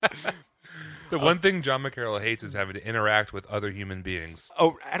The one thing John McCarroll hates is having to interact with other human beings.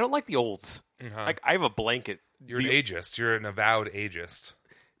 Oh, I don't like the olds. Uh-huh. Like, I have a blanket. You're an ageist. You're an avowed ageist.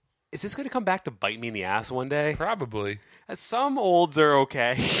 Is this going to come back to bite me in the ass one day? Probably. Some olds are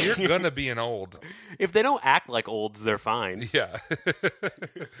okay. You're going to be an old. If they don't act like olds, they're fine. Yeah.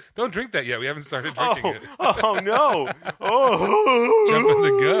 Don't drink that yet. We haven't started drinking it. Oh, no. Oh. Jumping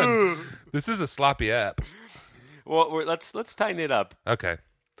the gun. This is a sloppy app. Well, let's tighten it up. Okay.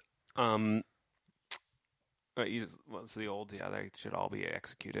 What's the old? Yeah, they should all be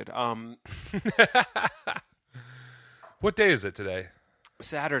executed. What day is it today?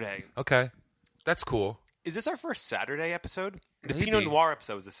 Saturday. Okay. That's cool. Is this our first Saturday episode? The Maybe. Pinot Noir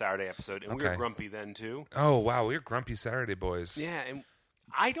episode was the Saturday episode, and we were Okay. grumpy then, too. Oh, wow. We're grumpy Saturday boys. Yeah, and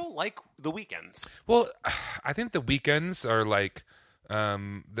I don't like the weekends. Well, I think the weekends are like,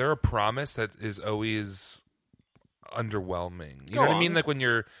 they're a promise that is always underwhelming. You know what I mean? Like when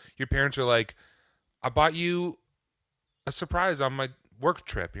your parents are like, I bought you a surprise on my work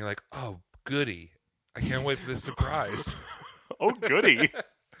trip. And you're like, oh, goody. I can't wait for this surprise. Oh, goody.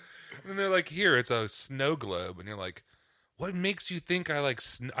 And they're like, here, it's a snow globe. And you're like, what makes you think I like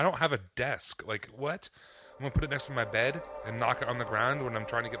I don't have a desk. Like, what? I'm going to put it next to my bed and knock it on the ground when I'm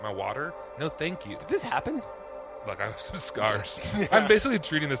trying to get my water? No, thank you. Did this happen? Look, I have some scars. I'm basically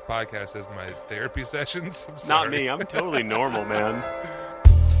treating this podcast as my therapy sessions. I'm sorry. Not me. I'm totally normal, man.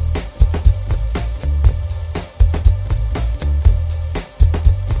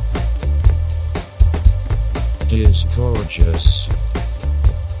 Is gorgeous.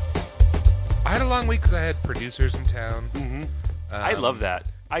 I had a long week because I had producers in town. Mm-hmm. I love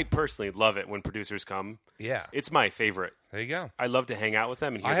that. I personally love it when producers come. Yeah. It's my favorite. There you go. I love to hang out with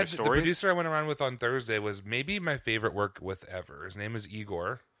them and hear I their had the stories. producer I went around with on Thursday was maybe my favorite work with ever. His name is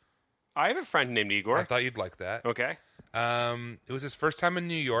Igor. I have a friend named Igor. I thought you'd like that. Okay. It was his first time in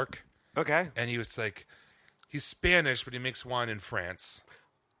New York, Okay. and he was like, he's Spanish, but he makes wine in France,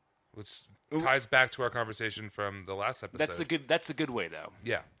 which ties back to our conversation from the last episode. That's a good way, though.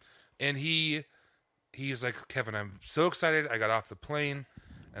 Yeah. And he's like, Kevin, I'm so excited. I got off the plane,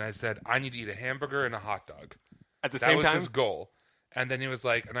 and I said, I need to eat a hamburger and a hot dog. At the That same was time? his goal. And then he was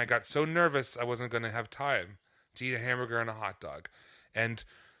like, and I got so nervous I wasn't going to have time to eat a hamburger and a hot dog. And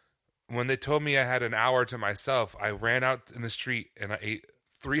when they told me I had an hour to myself, I ran out in the street and I ate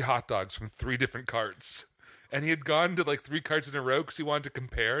 3 hot dogs from 3 different carts. And he had gone to like 3 carts in a row because he wanted to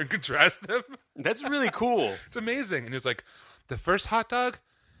compare and contrast them. That's really cool. It's amazing. And he was like, the first hot dog,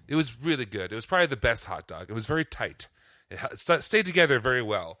 it was really good. It was probably the best hot dog. It was very tight. It stayed together very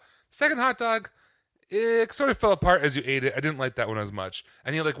well. Second hot dog, it sort of fell apart as you ate it. I didn't like that one as much.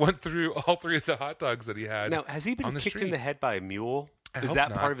 And he like went through all 3 of the hot dogs that he had. Now, has he been on the kicked in street. the head by a mule? I Is hope that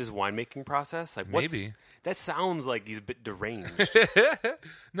not. part of his winemaking process? Like, Maybe. That sounds like he's a bit deranged.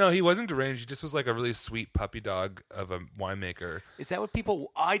 No, he wasn't deranged. He just was like a really sweet puppy dog of a winemaker. Is that what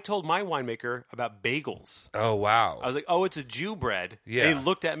people... I told my winemaker about bagels. Oh, wow. I was like, oh, it's a Jew bread. Yeah. They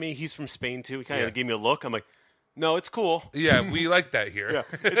looked at me. He's from Spain, too. He kind of Yeah. gave me a look. I'm like, no, it's cool. Yeah, we like that here. Yeah,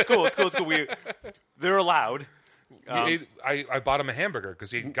 it's cool. It's cool. It's cool. They're allowed. I bought him a hamburger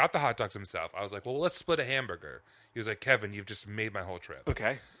because he got the hot dogs himself. I was like, well, let's split a hamburger. He was like, Kevin, you've just made my whole trip.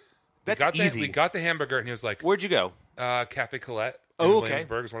 Okay. We That's got easy. We got the hamburger, and he was like, Where'd you go? Cafe Colette. Oh, in okay.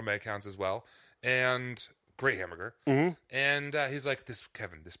 Williamsburg is one of my accounts as well. And great hamburger. Mm-hmm. And he's like,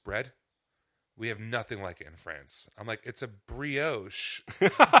 Kevin, this bread, we have nothing like it in France. I'm like, it's a brioche.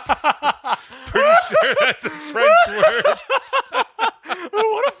 Pretty sure that's a French word.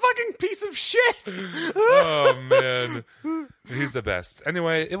 What a fucking piece of shit. Oh, man. He's the best.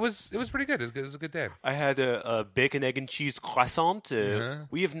 Anyway, it was pretty good. It was a good day. I had a bacon, egg, and cheese croissant. Uh-huh.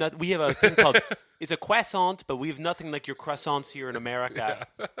 We have a thing called it's a croissant, but we have nothing like your croissants here in America.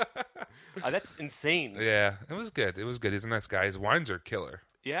 That's insane. Yeah, it was good. It was good. He's a nice guy. His wines are killer.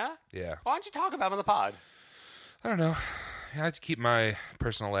 Yeah? Yeah. Why don't you talk about him on the pod? I don't know. I like to keep my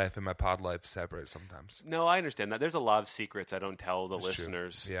personal life and my pod life separate sometimes. No, I understand that. There's a lot of secrets I don't tell the That's true.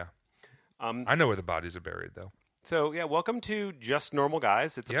 listeners. Yeah. I know where the bodies are buried, though. So, yeah, welcome to Just Normal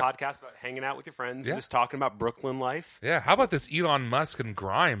Guys. It's a Yep. podcast about hanging out with your friends Yeah. and just talking about Brooklyn life. Yeah. How about this Elon Musk and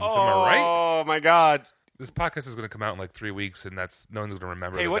Grimes? Am I right? Oh, my God. This podcast is going to come out in like 3 weeks, and no one's going to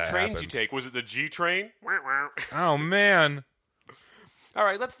remember. Hey, that what that train did you happened. take? Was it the G train? Oh man. All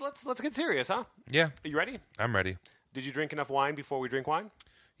right, let's get serious, huh? Yeah, Are you ready? I'm ready. Did you drink enough wine before we drink wine?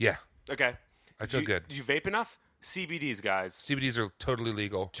 Yeah, Okay. I feel good. Did you vape enough? CBDs, guys. CBDs are totally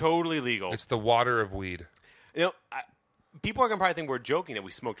legal. Totally legal. It's the water of weed. You know, people are going to probably think we're joking that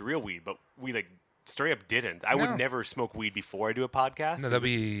we smoked real weed, but we, like, straight up didn't. I No. would never smoke weed before I do a podcast. No, that'd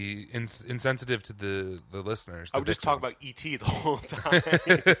be insensitive to the listeners. I would just talk about E.T. the whole time.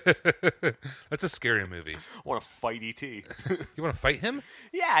 That's a scary movie. I want to fight E.T. You want to fight him?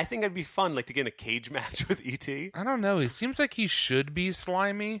 Yeah, I think it'd be fun, like to get in a cage match with E.T. I don't know. He seems like he should be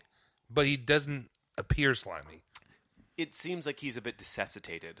slimy, but he doesn't appear slimy. It seems like he's a bit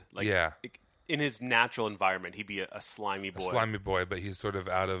desiccated. Like, Yeah. in his natural environment, he'd be a slimy boy. Slimy boy, but he's sort of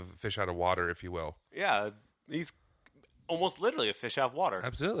fish out of water, if you will. Yeah, he's almost literally a fish out of water.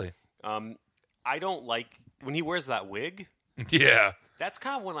 Absolutely. I don't like when he wears that wig. Yeah. That's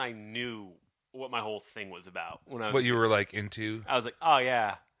kind of when I knew what my whole thing was about. When I was What you were like into? I was like, oh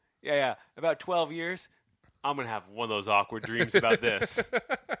yeah. About 12 years, I'm gonna have one of those awkward dreams about this.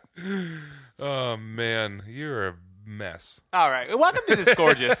 Oh man, you're a mess. All right, welcome to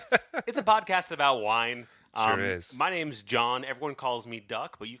Disgorgeous. It's a podcast about wine. Sure is. My name's John. Everyone calls me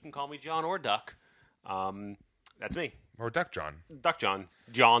Duck, but you can call me John or Duck. That's me, Or Duck John. Duck John.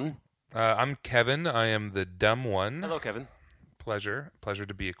 John. I'm Kevin. I am the dumb one. Hello, Kevin. Pleasure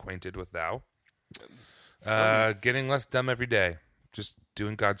to be acquainted with thou. Getting less dumb every day. Just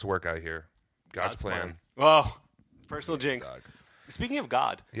doing God's work out here. God's plan. Oh, personal jinx. Dog. Speaking of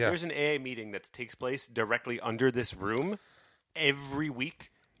God, Yeah. there's an AA meeting that takes place directly under this room every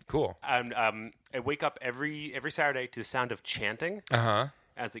week. Cool. And I wake up every Saturday to the sound of chanting. Uh-huh.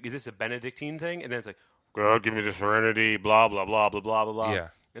 I was like, is this a Benedictine thing? And then it's like, God, give me the serenity, blah, blah, blah, blah, blah, blah, blah. Yeah.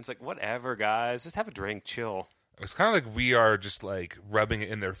 And it's like, whatever, guys. Just have a drink, chill. It's kind of like we are just like rubbing it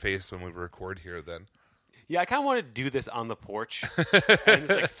in their face when we record here then. Yeah, I kind of want to do this on the porch and just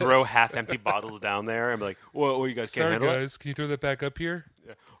like throw half-empty bottles down there and be like, "What? You guys can't Sorry handle it?" guys, can you throw that back up here?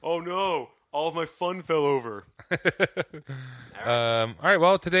 Oh no! All of my fun fell over. All right,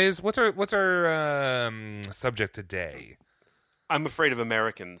 well, what's our subject today? I'm afraid of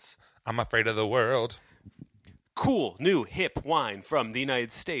Americans. I'm afraid of the world. Cool, new, hip wine from the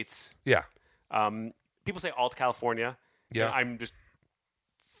United States. Yeah. People say Alt California. Yeah. And I'm just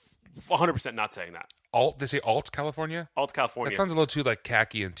 100% not saying that. They say Alt California? Alt California. That sounds a little too like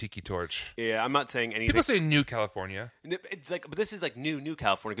khaki and tiki torch. Yeah, I'm not saying anything. People say New California. It's like, but this is like new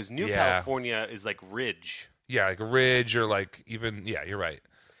California because New Yeah. California is like Ridge. Yeah, like a ridge or like even you're right.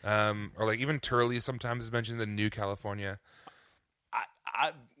 Or like even Turley sometimes is mentioned in New California.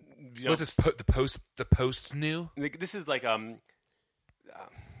 What's this? The post new? Like, this is like I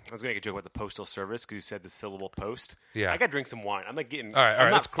was gonna make a joke about the postal service because you said the syllable post. Yeah. I gotta drink some wine. I'm not getting. All right. I'm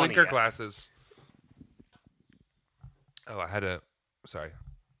not Let's funny clink our yet. glasses. Oh, sorry.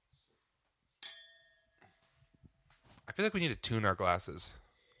 I feel like we need to tune our glasses.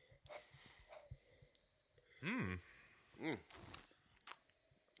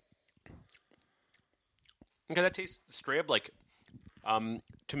 Okay, that tastes straight up like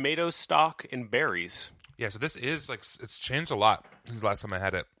tomato stock and berries, Yeah, so this is like it's changed a lot since the last time I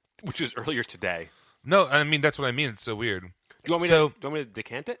had it. which is earlier today. No, I mean that's what I mean. It's so weird. Do you want me So- to? Do you want me to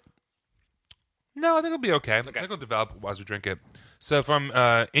decant it? No, I think it'll be okay. I think it'll develop as we drink it. So from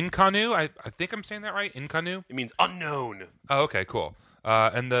Incanu, I think I'm saying that right. Incanu. It means unknown. Oh, okay, cool.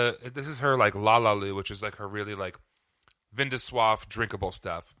 And this is her like La La Lu, which is like her really like vin de soif drinkable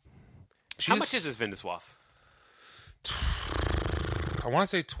stuff. How much is this Vin de Soif? I want to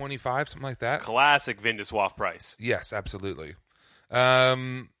say 25, something like that. Classic Vin de Soif price. Yes, absolutely.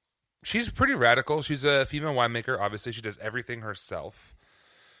 She's pretty radical. She's a female winemaker. Obviously, she does everything herself.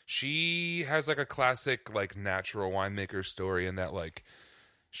 She has like a classic like natural winemaker story in that like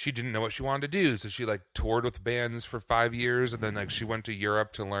she didn't know what she wanted to do, so she like toured with bands for 5 years, and then like she went to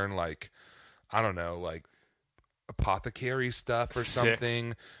Europe to learn like I don't know like apothecary stuff or Sick.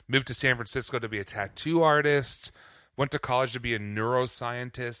 something. Moved to San Francisco to be a tattoo artist. Went to college to be a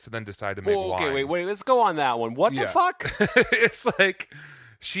neuroscientist, and then decided to make wine. Okay, wait. Let's go on that one. What the Yeah. fuck? It's like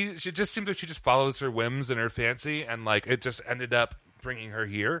she just seems like she just follows her whims and her fancy, and like it just ended up bringing her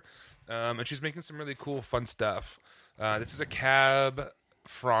here. And she's making some really cool, fun stuff. This is a Cab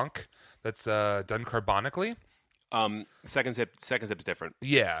Franc that's done carbonically. Second sip is different.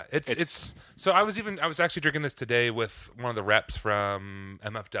 Yeah, it's so I was actually drinking this today with one of the reps from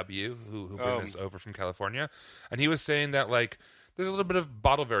MFW who bring this over from California, and he was saying that like there's a little bit of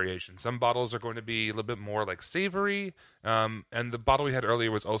bottle variation. Some bottles are going to be a little bit more like savory, and the bottle we had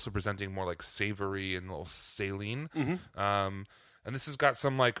earlier was also presenting more like savory and a little saline. And this has got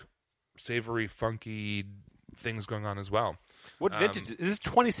some like savory, funky things going on as well. What vintage? Is this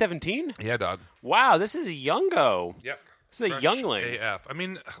 2017? Yeah, dog. Wow, this is a youngo. Yep. This is a Fresh youngling. AF. I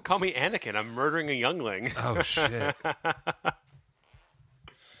mean, Call me Anakin. I'm murdering a youngling. oh shit.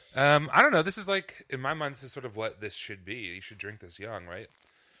 I don't know. This is like in my mind. This is sort of what this should be. You should drink this young, right?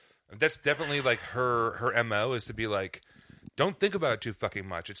 That's definitely like her MO is to be like, don't think about it too fucking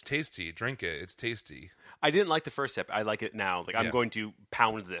much. It's tasty. Drink it. It's tasty. I didn't like the first sip. I like it now. Like I'm Yeah. going to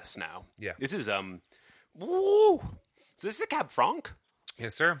pound this now. Yeah. This is woo. So this is a Cab Franc.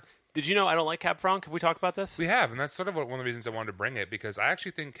 Yes, sir. Did you know I don't like Cab Franc? Have we talked about this? We have, and that's sort of one of the reasons I wanted to bring it, because I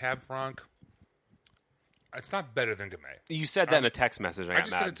actually think Cab Franc, it's not better than Gamay. You said that in a text message. I I got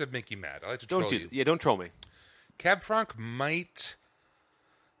just mad. said it to make you mad. I like to Don't troll do you. Yeah, don't troll me. Cab Franc might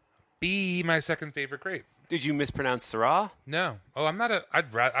be my second favorite grape. Did you mispronounce Syrah? No. Oh, I'm not a...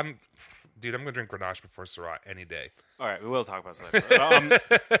 Dude, I'm going to drink Grenache before Syrah any day. All right, we will talk about this later.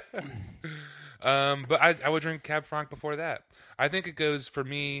 But I would drink Cab Franc before that. I think it goes, for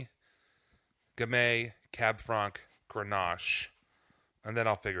me, Gamay, Cab Franc, Grenache, and then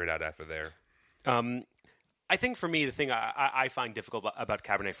I'll figure it out after there. I think for me, the thing I find difficult about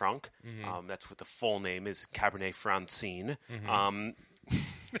Cabernet Franc, that's what the full name is, Cabernet Francine.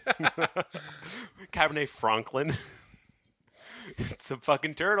 Cabernet Franklin. It's a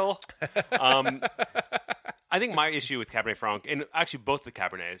fucking turtle. I think my issue with Cabernet Franc, and actually both the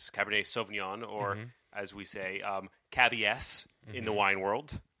Cabernets, Cabernet Sauvignon, or as we say, Cabies in the wine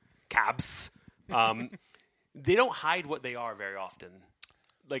world, Cabs, they don't hide what they are very often.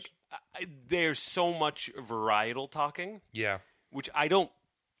 Like, there's so much varietal talking, Yeah. which I don't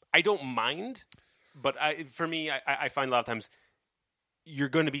mind, but for me, I find a lot of times you're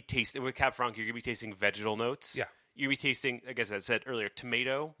going to be tasting, with Cab Franc, you're going to be tasting vegetal notes. Yeah. You're going to be tasting, I guess I said earlier,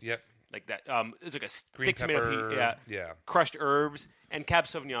 tomato. Yep. Like that. It's like a Green thick tomato pepper. pea. Yeah. Yeah. Crushed herbs. And Cab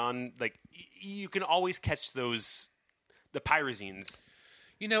Sauvignon, like, you can always catch the pyrazines.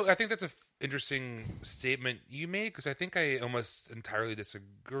 You know, I think that's an interesting statement you made, because I think I almost entirely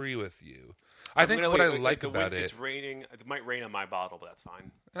disagree with you. I think what I like about it... It's raining. It might rain on my bottle, but that's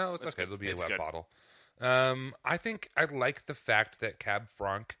fine. Oh, it's That's okay. good. It'll be It's a wet good. bottle. I think I like the fact that Cab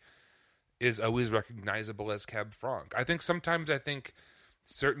Franc is always recognizable as Cab Franc. I think sometimes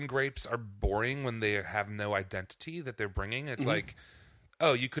certain grapes are boring when they have no identity that they're bringing. It's like,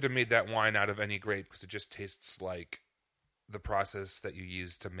 oh, you could have made that wine out of any grape because it just tastes like the process that you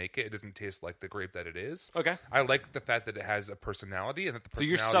use to make it. It doesn't taste like the grape that it is. Okay. I like the fact that it has a personality and that the So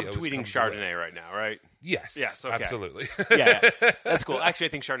you're personality always subtweeting comes Chardonnay with. right now, right? Yes. Yes, okay. Absolutely. Yeah. That's cool. Actually, I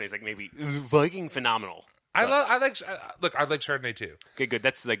think Chardonnay is like maybe fucking phenomenal. I like Chardonnay too. Okay, good.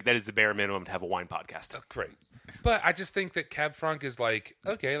 That is the bare minimum to have a wine podcast. Great. But I just think that Cab Franc is like,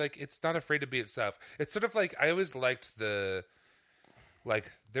 okay, like it's not afraid to be itself. It's sort of like, I always liked there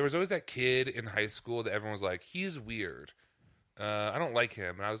was always that kid in high school that everyone was like, he's weird. I don't like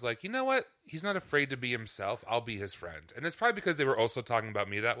him. And I was like, you know what? He's not afraid to be himself. I'll be his friend. And it's probably because they were also talking about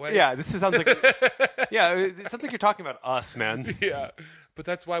me that way. Yeah, sounds like it sounds like you're talking about us, man. Yeah. But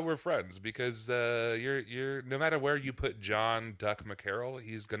that's why we're friends, because you're no matter where you put John Duck McCarroll,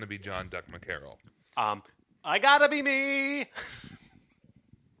 he's going to be John Duck McCarroll. I gotta be me.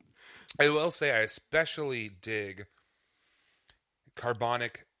 I will say I especially dig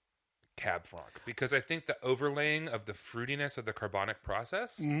carbonic Cab Franc, because I think the overlaying of the fruitiness of the carbonic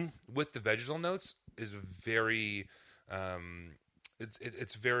process with the vegetal notes is very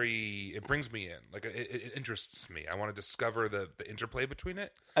it brings me in. Like it interests me. I want to discover the interplay between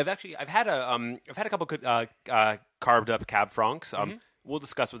it. I've had a couple good carved up Cab Francs. We'll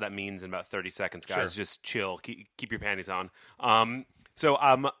discuss what that means in about 30 seconds, guys. Sure. Just chill. Keep your panties on. Can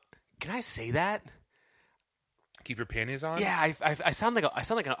I say that? Keep your panties on. Yeah, I sound like a Can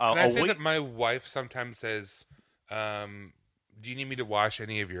I say white- that my wife sometimes says, "Do you need me to wash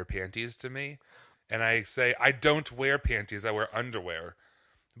any of your panties to me?" And I say, "I don't wear panties. I wear underwear."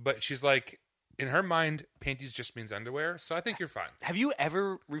 But she's like, in her mind, panties just means underwear. So I think you're fine. Have you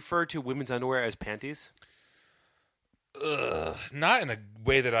ever referred to women's underwear as panties? Not in a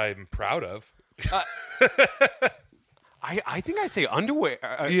way that I'm proud of. I think I say underwear.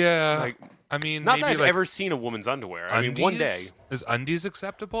 Yeah. Like, I mean, not maybe that I've like ever seen a woman's underwear. I mean, one day. Is undies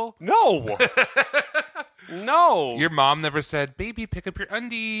acceptable? No. No. Your mom never said, "Baby, pick up your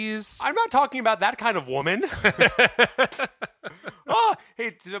undies." I'm not talking about that kind of woman. Oh,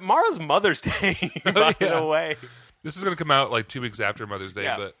 hey, tomorrow's Mother's Day, by the way. This is going to come out like 2 weeks after Mother's Day,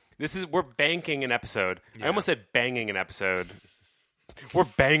 Yeah. but We're banking an episode. I almost said banging an episode. We're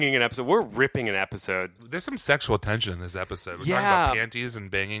banging an episode. We're ripping an episode. there's some sexual tension in this episode. We're talking Yeah. about panties and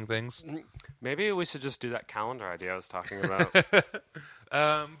banging things. Maybe we should just do that calendar idea I was talking about.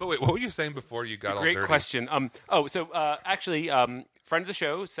 But wait, what were you saying before you got all Great dirty? question. Actually, friend of the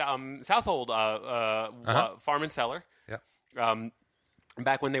show, Southold Farm and Cellar. Yeah.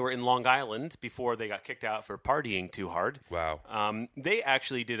 back when they were in Long Island, before they got kicked out for partying too hard. Wow. They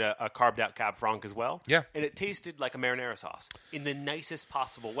actually did a carved out Cab Franc as well. Yeah. And it tasted like a marinara sauce in the nicest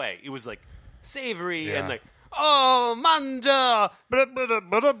possible way. It was like savory Yeah. and like, oh, manja. Blah, blah, blah,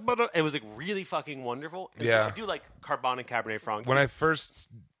 blah, blah, blah. It was like really fucking wonderful. And Yeah. So I do like Carbonic Cabernet Franc. When I first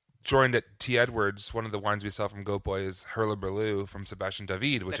joined at T. Edwards, one of the wines we sell from Goat Boy is Hurluberlu from Sebastian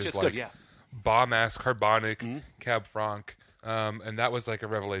David, which That's is just like good, yeah. bomb-ass Carbonic Cab Franc. And that was like a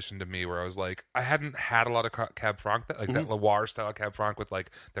revelation to me where I was like, I hadn't had a lot of Cab Franc, that Loire style Cab Franc with like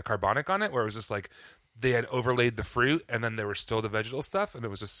the Carbonic on it, where it was just like they had overlaid the fruit and then there was still the vegetal stuff, and it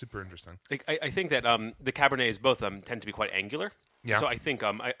was just super interesting. I think that the Cabernets both tend to be quite angular. Yeah. So I think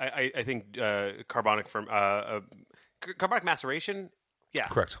I think carbonic carbonic maceration. Yeah.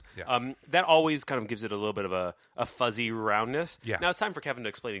 Correct. Yeah. That always kind of gives it a little bit of a fuzzy roundness. Yeah. Now it's time for Kevin to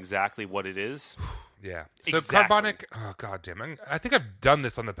explain exactly what it is. Yeah. So Exactly. Carbonic, oh god damn it. I think I've done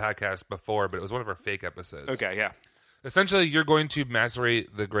this on the podcast before, but it was one of our fake episodes. Okay. Yeah. Essentially, you're going to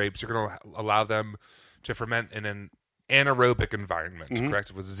macerate the grapes. You're going to allow them to ferment in an anaerobic environment,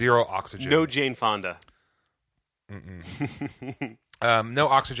 correct? With zero oxygen. No Jane Fonda. No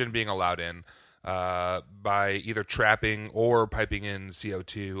oxygen being allowed in by either trapping or piping in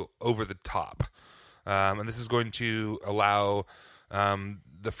CO2 over the top. And this is going to allow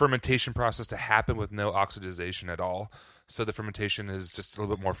the fermentation process to happen with no oxidization at all. So the fermentation is just a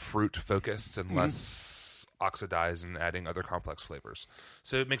little bit more fruit focused and less oxidized and adding other complex flavors.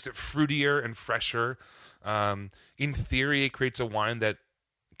 So it makes it fruitier and fresher. In theory, it creates a wine that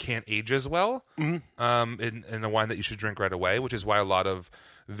can't age as well in a wine that you should drink right away, which is why a lot of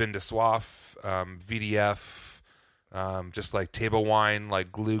vin de soif, VDF, just like table wine,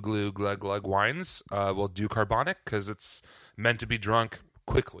 like glug glug wines will do carbonic because it's meant to be drunk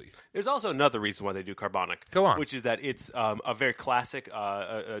quickly. There's also another reason why they do carbonic. Go on. Which is that it's a very classic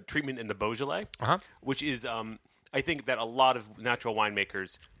treatment in the Beaujolais, which is I think that a lot of natural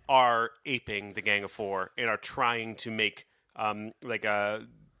winemakers are aping the Gang of Four and are trying to make the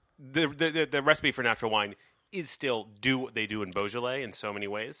recipe for natural wine is still do what they do in Beaujolais in so many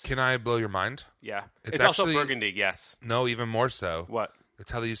ways. Can I blow your mind? Yeah. It's It's also actually- Burgundy, yes. No, even more so. What? It's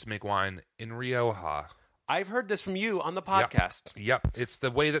how they used to make wine in Rioja. I've heard this from you on the podcast. Yep. It's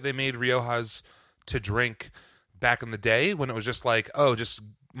the way that they made Riojas to drink back in the day when it was just like, oh, just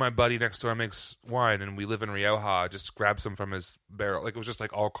my buddy next door makes wine and we live in Rioja, just grab some from his barrel. Like it was just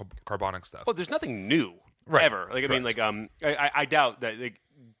like all carbonic stuff. Well, there's nothing new Right. ever. Like I mean, like I doubt that. Like,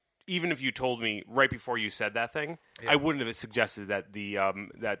 even if you told me right before you said that thing, I wouldn't have suggested that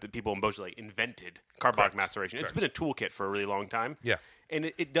the people in Beaujolais invented carbonic maceration. It's been a toolkit for a really long time. Yeah.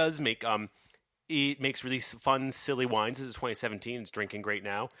 And it does make it makes really fun, silly wines. This is 2017. It's drinking great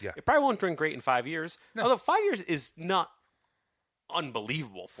now. Yeah. It probably won't drink great in 5 years. Although 5 years is not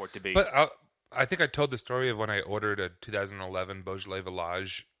unbelievable for it to be. But I think I told the story of when I ordered a 2011 Beaujolais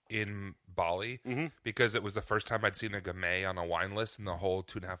Village in Bali because it was the first time I'd seen a Gamay on a wine list in the whole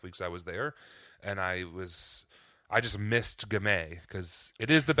 2.5 weeks I was there. And I just missed Gamay because it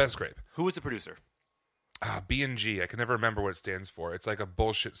is the best grape. Who was the producer? B&G. I can never remember what it stands for. It's like a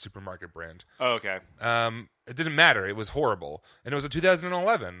bullshit supermarket brand. Oh, okay. It didn't matter. It was horrible. And it was a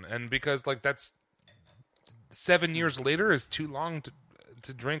 2011. And because like that's 7 years later is too long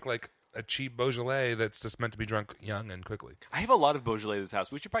to drink like a cheap Beaujolais that's just meant to be drunk young and quickly. I have a lot of Beaujolais in this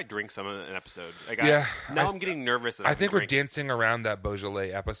house. We should probably drink some in an episode. Like Yeah. I'm getting nervous. That I think we're drinking. dancing around that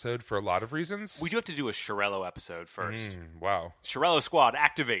Beaujolais episode for a lot of reasons. We do have to do a Shirello episode first. Wow. Shirello Squad,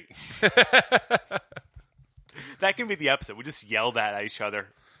 activate. That can be the episode. We just yell that at each other.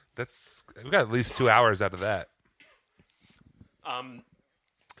 We got at least 2 hours out of that.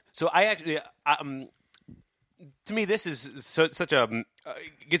 So I actually, to me, this is such a.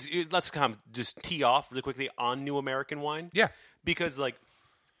 Let's kind of just tee off really quickly on New American Wine. Yeah. Because like,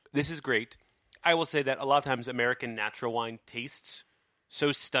 this is great. I will say that a lot of times American natural wine tastes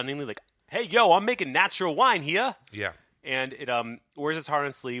so stunningly like, hey, yo, I'm making natural wine here. Yeah. And it wears its heart on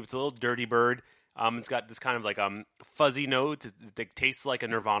its sleeve. It's a little dirty bird. It's got this kind of like fuzzy note that tastes like a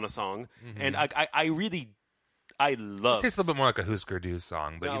Nirvana song. And I really love. It tastes a little bit more like a Husker Du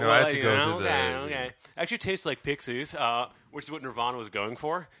song, but Oh, I have to go through okay. Actually, it tastes like Pixies, which is what Nirvana was going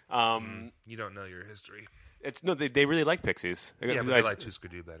for. You don't know your history. It's no, they really like Pixies. Yeah, but they like Husker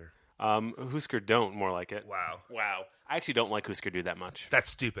Du better. Husker don't more like it. Wow. I actually don't like Husker Du that much. That's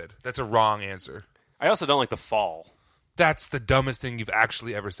stupid. That's a wrong answer. I also don't like The Fall. That's the dumbest thing you've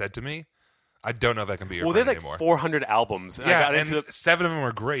actually ever said to me. I don't know if I can be your Well, they friend have like anymore. 400 albums. And I Yeah, got and into 7 of them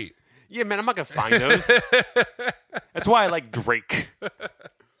are great. Yeah, man, I'm not gonna find those. That's why I like Drake.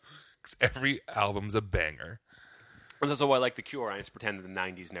 'Cause every album's a banger. That's also why I like The Cure. I just pretend that the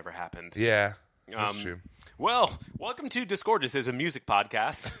 90s never happened. Yeah, that's true. Well, welcome to Disgorgeous, is a music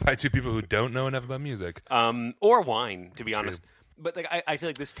podcast. By two people who don't know enough about music. Or wine, to be honest. But like, I feel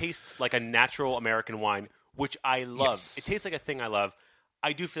like this tastes like a natural American wine, which I love. Yes. It tastes like a thing I love.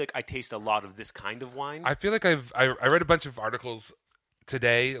 I do feel like I taste a lot of this kind of wine. I feel like I read a bunch of articles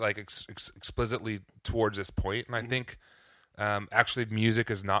today, like explicitly towards this point, and I think actually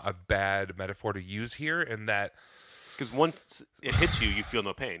music is not a bad metaphor to use here, in that Because once it hits you, you feel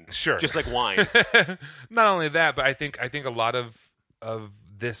no pain. Sure. Just like wine. not only that, but I think a lot of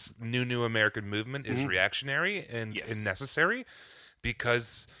this new American movement is reactionary and necessary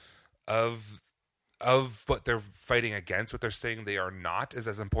because of what they're fighting against. What they're saying they are not is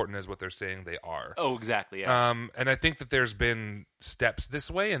as important as what they're saying they are. Oh, exactly. Yeah. And I think that there's been steps this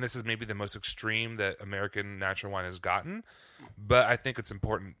way, and this is maybe the most extreme that American natural wine has gotten. But I think it's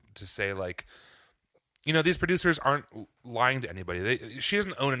important to say, like, you know, these producers aren't lying to anybody. She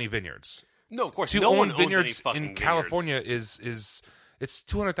doesn't own any vineyards. No, of course. To No own one owns any vineyards fucking in California is it's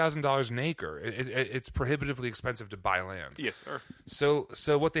 $200,000 an acre. It's prohibitively expensive to buy land. Yes, sir.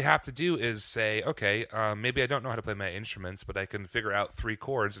 So what they have to do is say, okay, maybe I don't know how to play my instruments, but I can figure out 3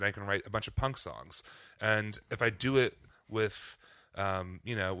 chords and I can write a bunch of punk songs. And if I do it with,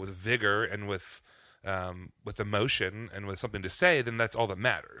 with vigor and with emotion and with something to say, then that's all that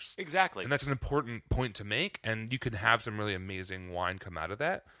matters. Exactly. And that's an important point to make. And you can have some really amazing wine come out of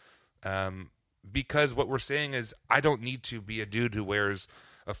that. Because what we're saying is, I don't need to be a dude who wears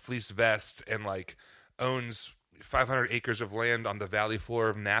a fleece vest and like owns 500 acres of land on the valley floor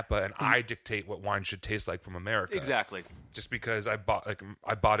of Napa, and I dictate what wine should taste like from America. Exactly. Just because I bought it in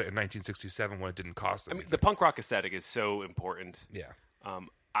 1967 when it didn't cost anything. I mean, the punk rock aesthetic is so important. Yeah.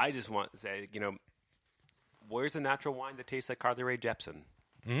 I just want to say, where's a natural wine that tastes like Carly Rae Jepsen?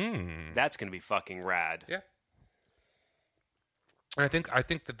 That's going to be fucking rad. Yeah. And I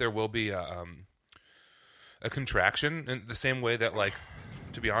think that there will be a contraction in the same way that, like,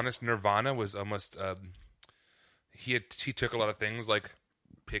 to be honest, Nirvana was almost he took a lot of things like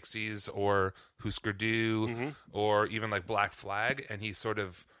Pixies or Husker Du or even like Black Flag, and he sort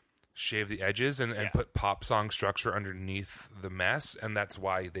of shaved the edges and put pop song structure underneath the mess, and that's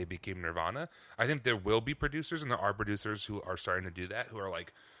why they became Nirvana. I think there will be producers, and there are producers who are starting to do that, who are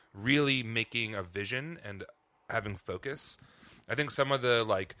like really making a vision and having focus. I think some of the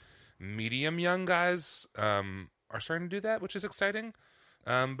like medium young guys are starting to do that, which is exciting.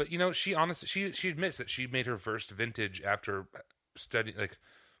 But she honestly she admits that she made her first vintage after studying. Like,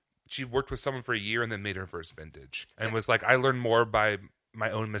 she worked with someone for a year and then made her first vintage, and was like, I learned more by my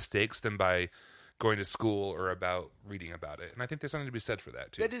own mistakes than by going to school or about reading about it. And I think there's something to be said for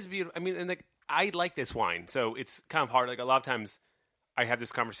that too. That is beautiful. I mean, and like, I like this wine, so it's kind of hard. Like, a lot of times I have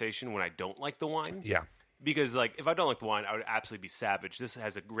this conversation when I don't like the wine. Yeah. Because, like, if I don't like the wine, I would absolutely be savage. This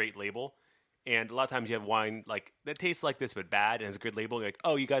has a great label. And a lot of times you have wine, like, that tastes like this but bad and has a good label. You're like,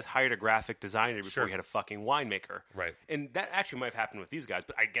 oh, you guys hired a graphic designer before you had a fucking winemaker. Right. And that actually might have happened with these guys.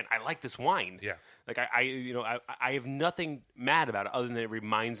 But, again, I like this wine. Yeah. Like, I have nothing mad about it other than it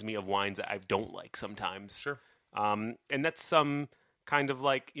reminds me of wines that I don't like sometimes. Sure. And that's some kind of,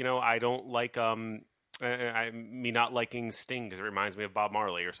 like, I don't like... me not liking Sting because it reminds me of Bob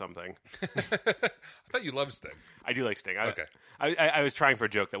Marley or something. I thought you loved Sting. I do like Sting. Okay. I was trying for a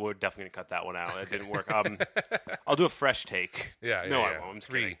joke that we're definitely going to cut that one out. It didn't work. I'll do a fresh take. Yeah. No, yeah. I won't. I'm just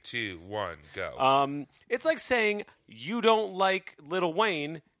 3, kidding. 2, 1, go. It's like saying you don't like Lil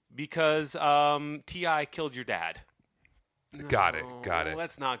Wayne because T.I. killed your dad. Got it. Oh,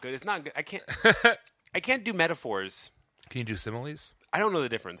 that's not good. It's not good. I can't do metaphors. Can you do similes? I don't know the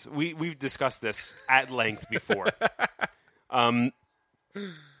difference. We've discussed this at length before. Man,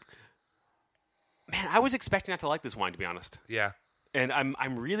 I was expecting not to like this wine, to be honest. Yeah. And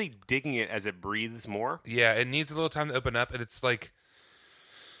I'm really digging it as it breathes more. Yeah, it needs a little time to open up, and it's like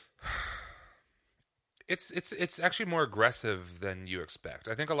it's actually more aggressive than you expect.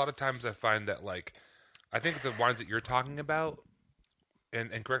 I think a lot of times I find that, like, I think the wines that you're talking about,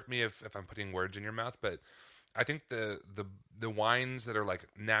 and correct me if I'm putting words in your mouth, but I think the wines that are like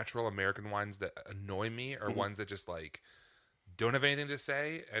natural American wines that annoy me are ones that just like don't have anything to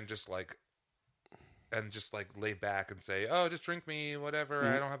say and just lay back and say, oh, just drink me, whatever.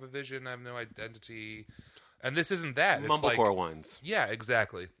 I don't have a vision. I have no identity. And this isn't that. It's Mumblecore wines. Yeah,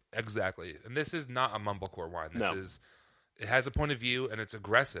 exactly. And this is not a mumblecore wine. It has a point of view and it's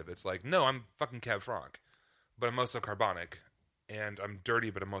aggressive. It's like, no, I'm fucking Cab Franc, but I'm also carbonic, and I'm dirty,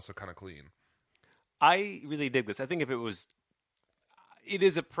 but I'm also kind of clean. I really dig this. I think if it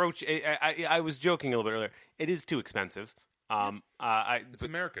is I was joking a little bit earlier. It is too expensive. It's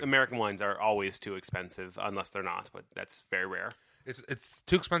American. American wines are always too expensive unless they're not, but that's very rare. It's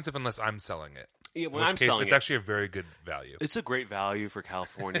too expensive unless I'm selling it. Yeah, In when which I'm case, selling it's it, actually a very good value. it's a great value for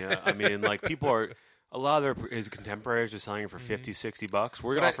California. I mean, like people are. A lot of his contemporaries are selling it for $50, $60.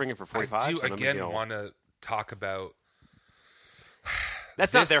 We're But offering it for $45. I do so no big again deal. want to talk about.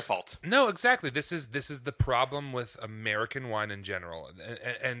 That's not their fault. No, exactly. This is the problem with American wine in general,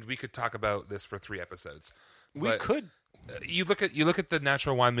 and we could talk about this for 3 episodes. We But could. You look at the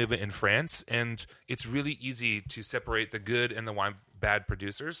natural wine movement in France, and it's really easy to separate the good and the bad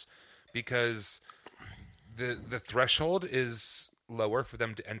producers because the threshold is lower for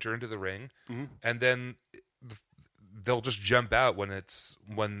them to enter into the ring, and then they'll just jump out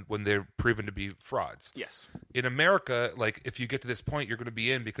when they're proven to be frauds. Yes. In America, like if you get to this point, you're going to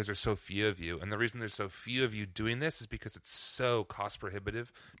be in because there's so few of you, and the reason there's so few of you doing this is because it's so cost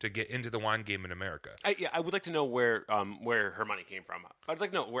prohibitive to get into the wine game in America. I would like to know where her money came from. I'd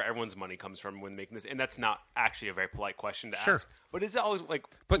like to know where everyone's money comes from when making this, and that's not actually a very polite question to ask. But is it always like?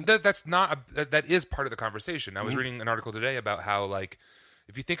 But that's not that is part of the conversation. I was reading an article today about how like.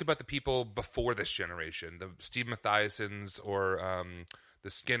 If you think about the people before this generation, the Steve Mathiasons or the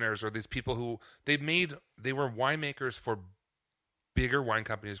Skinners, or these people who they were winemakers for bigger wine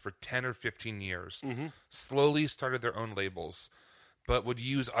companies for 10 or 15 years, slowly started their own labels, but would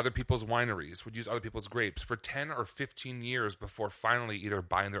use other people's wineries, would use other people's grapes for 10 or 15 years before finally either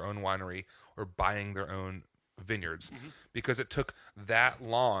buying their own winery or buying their own vineyards, because it took that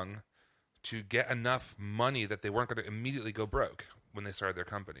long to get enough money that they weren't going to immediately go broke when they started their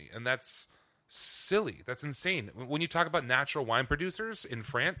company. And that's silly. That's insane. When you talk about natural wine producers in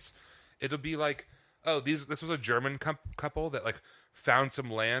France, it'll be like, oh, this was a German couple that like found some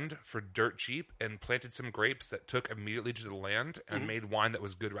land for dirt cheap and planted some grapes that took immediately to the land and made wine that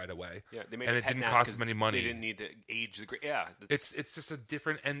was good right away. Yeah, they made and a it pet didn't nap cost 'cause them any money. They didn't need to age the grape. Yeah, It's just a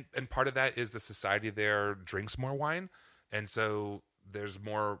different, and part of that is the society there drinks more wine, and so there's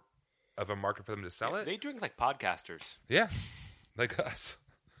more of a market for them to sell it. They drink like podcasters. Yeah, like us.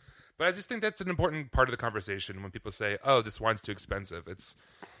 But I just think that's an important part of the conversation when people say, "Oh, this wine's too expensive." It's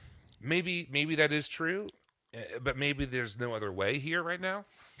maybe that is true, but maybe there's no other way here right now.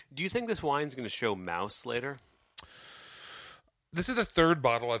 Do you think this wine's going to show mouse later? This is the 3rd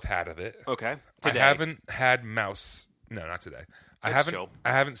bottle I've had of it. Okay, today. I haven't had mouse. No, not today. I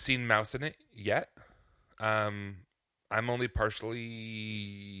haven't seen mouse in it yet. I'm only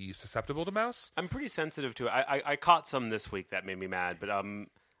partially susceptible to mouse. I'm pretty sensitive to it. I caught some this week that made me mad, but I'm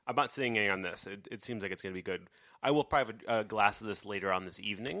not sitting in on this. It seems like it's going to be good. I will probably have a glass of this later on this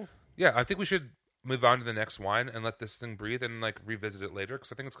evening. Yeah, I think we should move on to the next wine and let this thing breathe and like revisit it later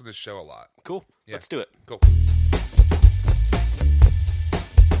because I think it's going to show a lot. Cool. Yeah. Let's do it. Cool.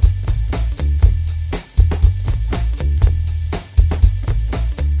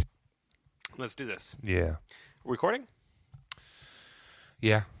 Let's do this. Yeah. Recording?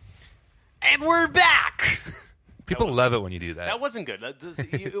 Yeah. And we're back! People love it when you do that. That wasn't good.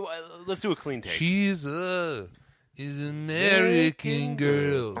 Let's do a clean take. She's is American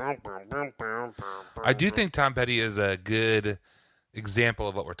girl. I do think Tom Petty is a good example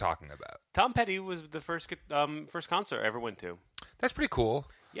of what we're talking about. Tom Petty was the first concert I ever went to. That's pretty cool.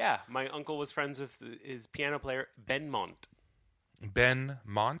 Yeah, my uncle was friends with his piano player, Ben Mont. Ben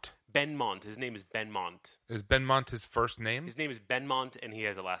Mont? Ben Mont. His name is Ben Mont. Is Ben Mont his first name? His name is Ben Mont, and he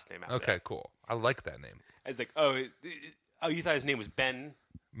has a last name after Okay, that. cool. I like that name. I was like, you thought his name was Ben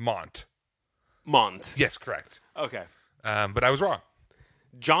Mont. Mont. Yes, correct. Okay. But I was wrong.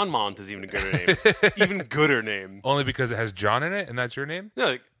 John Mont is even a gooder name. Even gooder name. Only because it has John in it, and that's your name? No,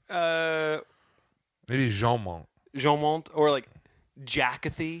 like, Maybe Jean Mont. Jean Mont, or like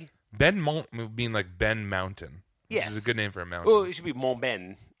Jacathy. Ben Mont would mean like Ben Mountain. Yes. Which is a good name for a mountain. Oh, it should be Mont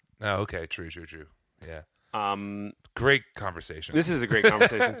Ben. Oh, okay. True. Yeah. Great conversation. This is a great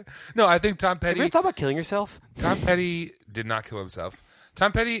conversation. No, I think Tom Have you Petty... ever thought about killing yourself? Tom Petty did not kill himself.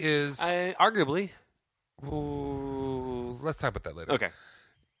 Tom Petty is... Arguably. Ooh, let's talk about that later. Okay.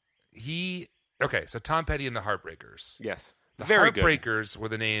 So Tom Petty and the Heartbreakers. Yes. The Very good. Heartbreakers were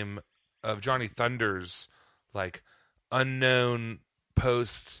the name of Johnny Thunder's like unknown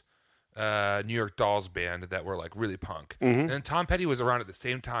post New York Dolls band that were like really punk. Mm-hmm. And Tom Petty was around at the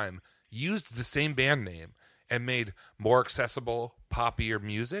same time, used the same band name, and made more accessible, poppier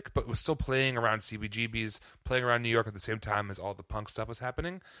music, but was still playing around CBGBs, playing around New York at the same time as all the punk stuff was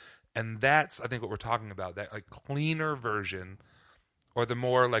happening. And that's, I think, what we're talking about, that like cleaner version, or the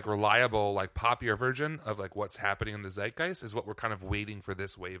more like reliable, like poppier version of like what's happening in the zeitgeist is what we're kind of waiting for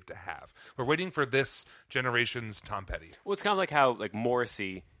this wave to have. We're waiting for this generation's Tom Petty. Well, it's kind of like how like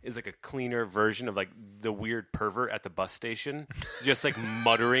Morrissey is like a cleaner version of like the weird pervert at the bus station, just like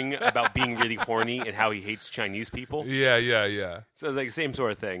muttering about being really horny and how he hates Chinese people. Yeah. So it's like the same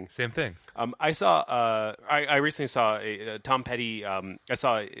sort of thing. Same thing. I saw. I recently saw Tom Petty. I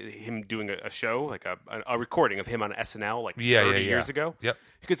saw him doing a show, like a recording of him on SNL, like 30 years ago. Yep.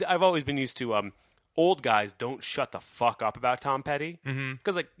 Because I've always been used to old guys don't shut the fuck up about Tom Petty.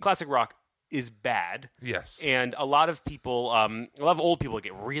 Because like classic rock is bad. Yes. And a lot of people, a lot of old people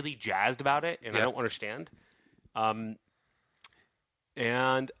get really jazzed about it, and I don't understand.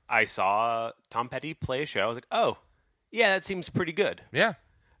 And I saw Tom Petty play a show. I was like, oh, yeah, that seems pretty good. Yeah.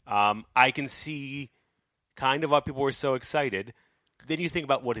 I can see kind of why people were so excited. Then you think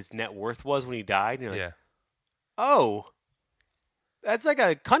about what his net worth was when he died, and you're like, oh, that's like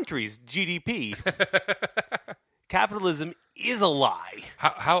a country's GDP. Capitalism is a lie.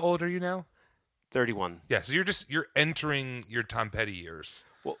 How old are you now? 31. Yeah, so you're entering your Tom Petty years.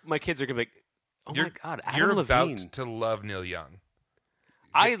 Well, my kids are going to be like, oh my God, Adam You're Levine. about to love Neil Young.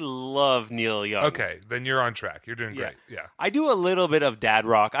 I love Neil Young. Okay, then you're on track. You're doing great. Yeah. I do a little bit of dad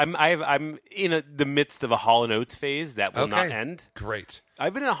rock. I'm in the midst of a Hall & Oates phase that will not end. Great.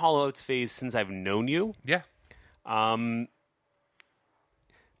 I've been in a Hall & Oates phase since I've known you. Yeah. What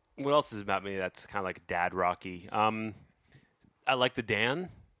else is about me that's kind of like dad rocky? I like the Dan.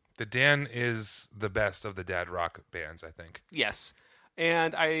 The Dan is the best of the dad rock bands, I think. Yes.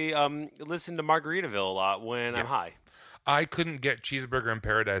 And I listen to Margaritaville a lot when I'm high. I couldn't get Cheeseburger in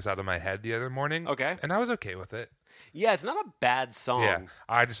Paradise out of my head the other morning. Okay. And I was okay with it. Yeah, it's not a bad song. Yeah.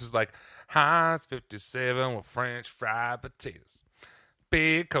 I just was like, Heinz 57 with French fried potatoes.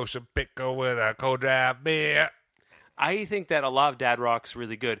 Big kosher pickle with a cold dry beer. I think that a lot of dad rock's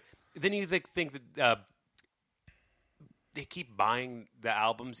really good. Then you think that they keep buying the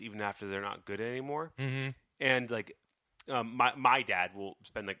albums even after they're not good anymore. Mm-hmm. And like my dad will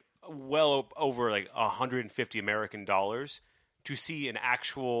spend like well over like $150 American to see an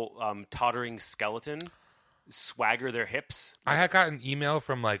actual tottering skeleton swagger their hips. I had got an email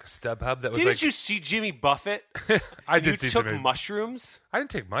from like StubHub that was Didn't you see Jimmy Buffett? I did see You took some. mushrooms? I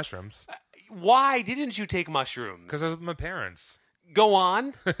didn't take mushrooms Why didn't you take mushrooms? because I was with my parents. Go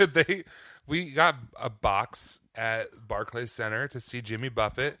on. We got a box at Barclays Center to see Jimmy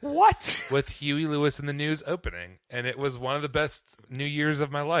Buffett What? with Huey Lewis in the News opening, and it was one of the best New Year's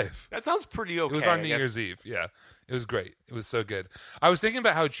of my life. That sounds pretty okay. It was on I New guess. Year's Eve. Yeah, it was great. It was so good. I was thinking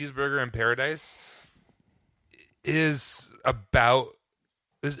about how Cheeseburger in Paradise is about.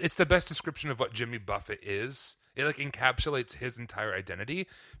 It's the best description of what Jimmy Buffett is. It like encapsulates his entire identity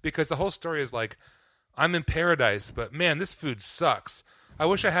because the whole story is like, I'm in paradise, but man, this food sucks. I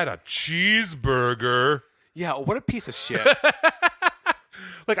wish I had a cheeseburger. Yeah, what a piece of shit.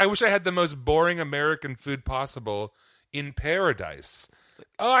 Like, I wish I had the most boring American food possible in paradise.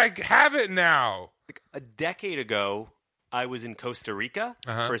 Oh, I have it now. Like a decade ago, I was in Costa Rica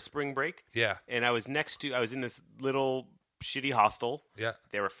for a spring break. Yeah. And I was in this little shitty hostel. Yeah.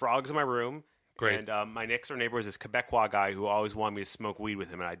 There were frogs in my room. Great. And my next door neighbor was this Quebecois guy who always wanted me to smoke weed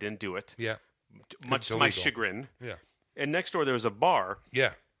with him, and I didn't do it. Yeah. Much to my chagrin. Yeah. And next door there was a bar.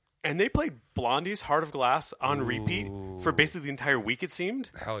 Yeah. And they played Blondie's Heart of Glass on repeat for basically the entire week, it seemed.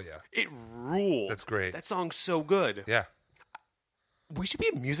 Hell yeah. It ruled. That's great. That song's so good. Yeah. We should be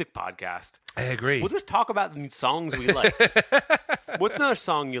a music podcast. I agree. We'll just talk about the songs we like. What's another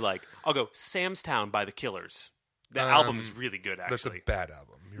song you like? I'll go Sam's Town by The Killers. The album's really good, That's actually. a bad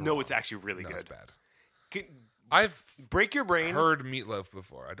album. You're No, wrong. it's actually really good. It's bad. Can- I've break your brain. heard Meatloaf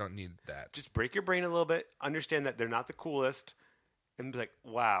before. I don't need that. Just break your brain a little bit. Understand that they're not the coolest. And be like,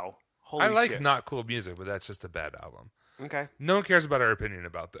 wow. Holy I like shit. not cool music, but that's just a bad album. Okay. No one cares about our opinion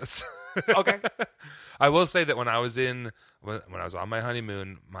about this. Okay. I will say that when I was on my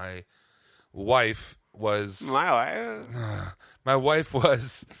honeymoon, my wife was Wow.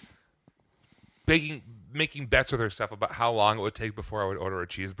 making bets with herself about how long it would take before I would order a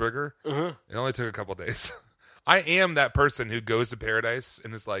cheeseburger. It only took a couple days. I am that person who goes to paradise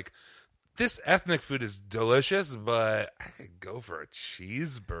and is like, this ethnic food is delicious, but I could go for a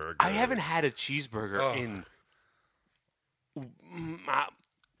cheeseburger. I haven't had a cheeseburger in...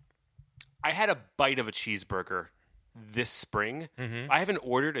 I had a bite of a cheeseburger this spring. I haven't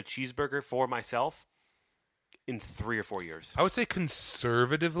ordered a cheeseburger for myself in 3 or 4 years. I would say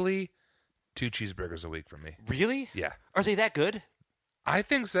conservatively 2 cheeseburgers a week for me. Really? Yeah. Are they that good? I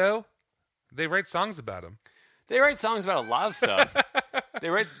think so. They write songs about them. They write songs about a lot of stuff. They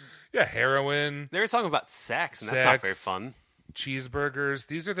write Heroin, songs about sex, and that's not very fun. cheeseburgers.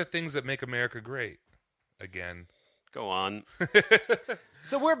 These are the things that make America great. Again. Go on.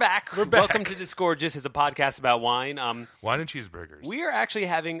 So we're back. We're back. Welcome to Disgorgeous. It's a podcast about wine. Wine and cheeseburgers. We are actually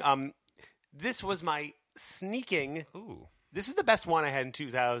having. This was my sneaking. Ooh. This is the best wine I had in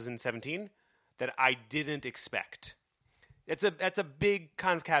 2017 that I didn't expect. That's a big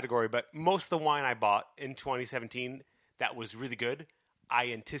kind of category, but most of the wine I bought in 2017 that was really good,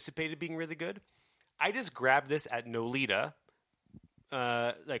 I anticipated being really good. I just grabbed this at Nolita,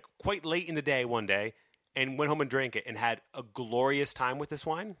 like quite late in the day one day, and went home and drank it and had a glorious time with this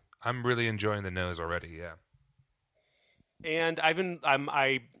wine. I'm really enjoying the nose already, yeah. And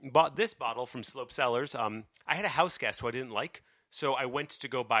I bought this bottle from Slope Cellars. I had a house guest who I didn't like, so I went to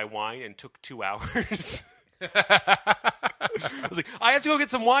go buy wine and took 2 hours. I was like, I have to go get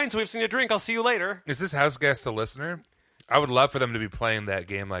some wine, so we have something to drink. I'll see you later. Is this house guest a listener? I would love for them to be playing that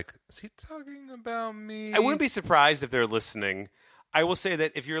game like, is he talking about me? I wouldn't be surprised if they're listening. I will say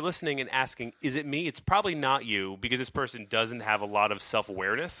that if you're listening and asking, is it me? It's probably not you, because this person doesn't have a lot of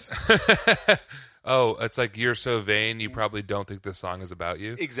self-awareness. Oh, it's like you're so vain, you probably don't think this song is about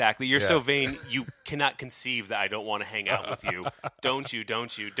you. Exactly. You're Yeah. so vain, you cannot conceive that I don't want to hang out with you. Don't you,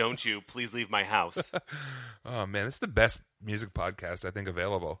 don't you, don't you. Please leave my house. Oh, man, this is the best music podcast I think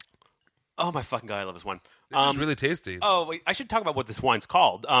available. Oh, my fucking God, I love this one. This is really tasty. Oh, wait, I should talk about what this wine's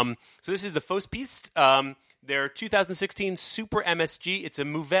called. So this is the Fausse Piste. Their 2016 Super MSG. It's a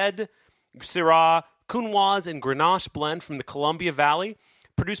Mourvèdre, Syrah, Counoise, and Grenache blend from the Columbia Valley,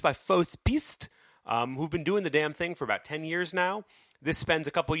 produced by Fausse Piste, who've been doing the damn thing for about 10 years now. This spends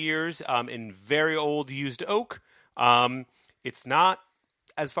a couple years in very old used oak. It's not,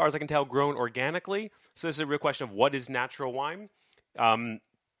 as far as I can tell, grown organically. So this is a real question of what is natural wine. They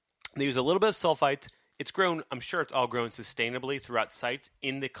use a little bit of sulfite. It's grown, I'm sure it's all grown sustainably throughout sites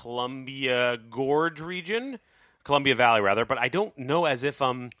in the Columbia Gorge region, Columbia Valley rather, but I don't know as if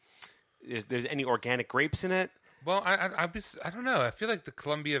there's any organic grapes in it. Well, I don't know. I feel like the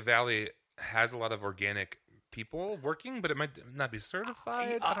Columbia Valley has a lot of organic people working, but it might not be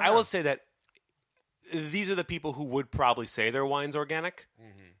certified. I will say that these are the people who would probably say their wine's organic.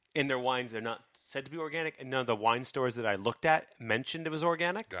 In their wines, they're not said to be organic, and none of the wine stores that I looked at mentioned it was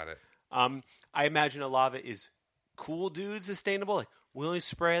organic. Got it. I imagine a lot of it is cool dudes sustainable. Like, we only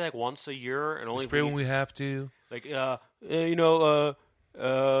spray like once a year, and only Spray when we have to. like Part of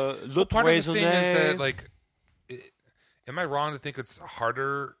the thing is that, like, am I wrong to think it's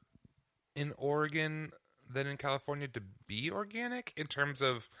harder in Oregon than in California to be organic in terms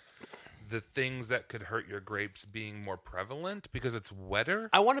of the things that could hurt your grapes being more prevalent because it's wetter?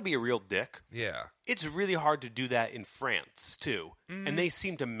 I want to be a real dick. Yeah. It's really hard to do that in France too, and they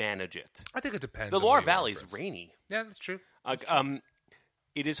seem to manage it. I think it depends. The on Loire where you are Valley is first. rainy. Yeah, that's true.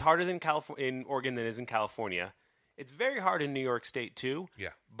 It is harder in Oregon than it is in California. It's very hard in New York State too.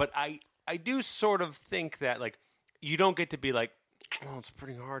 Yeah. But I do sort of think that, like, you don't get to be like, oh, it's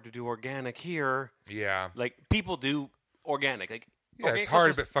pretty hard to do organic here. Yeah. Like, people do organic. Like, Yeah, organic it's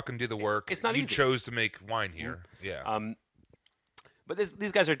hard, stuff's but fucking do the work. it's not you easy. chose to make wine here. Yeah. But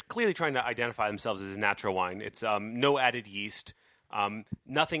these guys are clearly trying to identify themselves as a natural wine. It's no added yeast,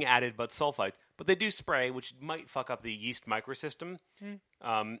 nothing added but sulfites. But they do spray, which might fuck up the yeast microsystem.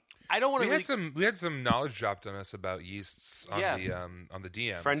 I don't want to. We had some knowledge dropped on us about yeasts on the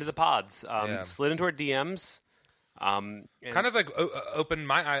DMs. Friend of the pods Yeah. slid into our DMs. And Kind of like opened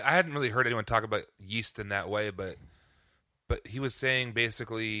my eye. I hadn't really heard anyone talk about yeast in that way, but he was saying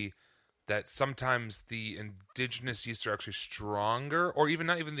basically that sometimes the indigenous yeasts are actually stronger, or even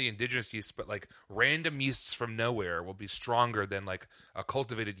not even the indigenous yeast, but like random yeasts from nowhere will be stronger than like a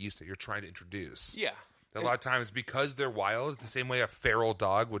cultivated yeast that you're trying to introduce. yeah. A lot of times, because they're wild, the same way a feral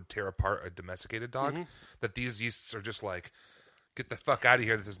dog would tear apart a domesticated dog, that these yeasts are just like, get the fuck out of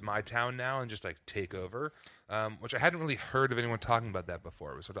here, this is my town now, and just like take over, which I hadn't really heard of anyone talking about that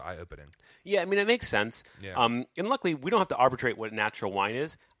before. It was sort of eye-opening. Yeah, I mean, it makes sense. Yeah. And luckily, we don't have to arbitrate what natural wine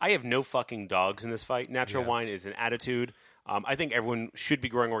is. I have no fucking dogs in this fight. Natural wine is an attitude. I think everyone should be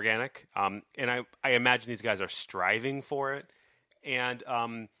growing organic. And I imagine these guys are striving for it. And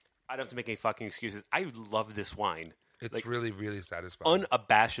I don't have to make any fucking excuses. I love this wine. It's Like, really, really satisfying.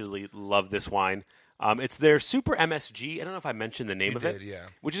 unabashedly love this wine. It's their Super MSG. I don't know if I mentioned the name You of did, it. yeah.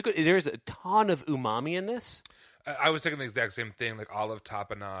 Which is good. There's a ton of umami in this. I was thinking the exact same thing, like olive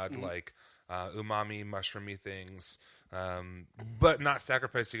tapenade, like umami, mushroomy things, but not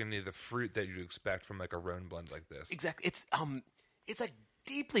sacrificing any of the fruit that you'd expect from like a Rhone blend like this. Exactly. It's a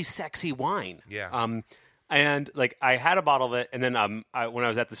deeply sexy wine. Yeah. And like I had a bottle of it, and then when I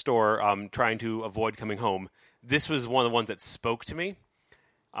was at the store trying to avoid coming home, this was one of the ones that spoke to me.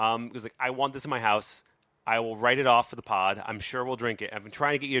 It was like, I want this in my house. I will write it off for the pod. I'm sure we'll drink it. I've been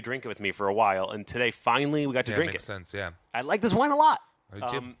trying to get you to drink it with me for a while, and today finally we got to Yeah, drink makes it. sense, yeah. I like this wine a lot. I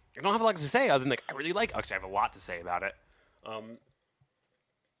do. I don't have a lot to say other than like I really like. Actually, I have a lot to say about it.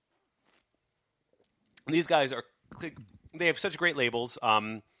 These guys are they have such great labels.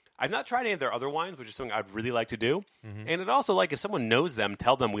 I've not tried any of their other wines, which is something I'd really like to do. Mm-hmm. And I'd also like if someone knows them,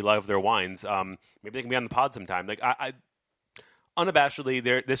 tell them we love their wines. Maybe they can be on the pod sometime. Like I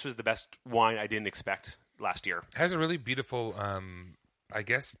unabashedly, this was the best wine I didn't expect last year. It has a really beautiful, I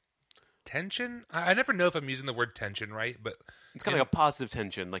guess, tension. I never know if I'm using the word tension right, but It's kind of like a positive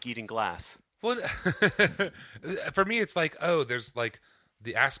tension, like eating glass. well, for me, it's like, oh, there's like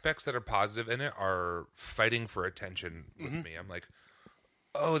the aspects that are positive in it are fighting for attention with me. I'm like,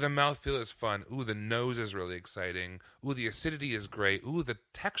 oh, the mouthfeel is fun. Ooh, the nose is really exciting. Ooh, the acidity is great. Ooh, the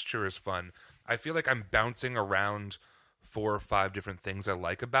texture is fun. I feel like I'm bouncing around 4 or 5 different things I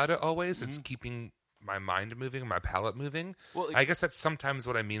like about it always. It's keeping my mind moving, my palate moving. Well, I guess that's sometimes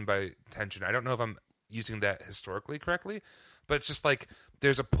what I mean by tension. I don't know if I'm using that historically correctly, but it's just like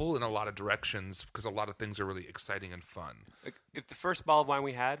there's a pull in a lot of directions because a lot of things are really exciting and fun. Like, if the first bottle of wine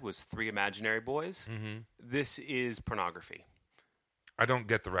we had was 3 Imaginary Boys, this is pornography. I don't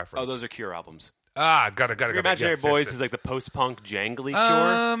get the reference. Oh, those are Cure albums. Got it. 3 Imaginary Boys is like the post-punk jangly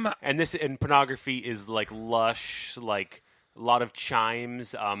Cure, and pornography is like lush, like a lot of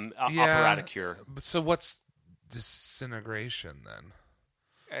chimes, operatic Cure. So what's Disintegration then?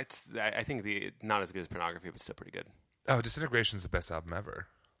 I think not as good as pornography, but still pretty good. Oh, Disintegration is the best album ever.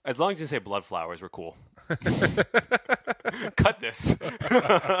 As long as you say Blood Flowers, we're cool. Cut this.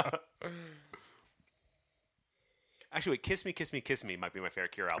 Actually, wait, Kiss Me, Kiss Me, Kiss Me might be my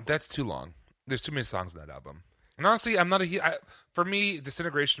favorite Cure album. That's too long. There's too many songs in that album. And honestly, I'm not for me,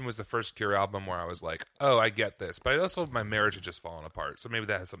 Disintegration was the first Cure album where I was like, oh, I get this. But also, my marriage had just fallen apart. So maybe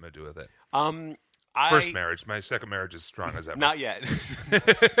that has something to do with it. First marriage. My second marriage is strong as ever. Not yet.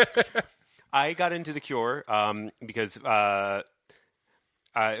 I got into The Cure because I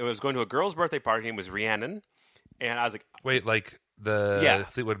was going to a girl's birthday party. Her name was Rhiannon. And I was like... Wait, like the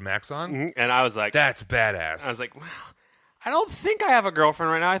Fleetwood Mac song? And I was like... That's badass. I was like, well, I don't think I have a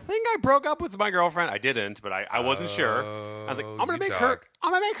girlfriend right now. I think I broke up with my girlfriend. I didn't, but I wasn't sure. I was like, I'm gonna make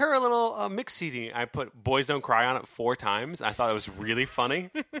her a little mix CD. I put "Boys Don't Cry" on it 4 times. I thought it was really funny,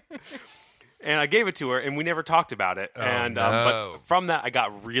 and I gave it to her, and we never talked about it. But from that, I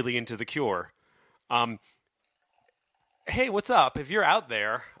got really into The Cure. Hey, what's up? If you're out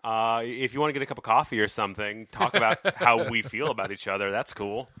there, if you want to get a cup of coffee or something, talk about how we feel about each other. That's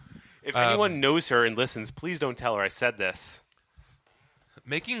cool. If anyone knows her and listens, please don't tell her I said this.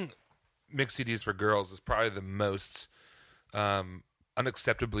 Making mix CDs for girls is probably the most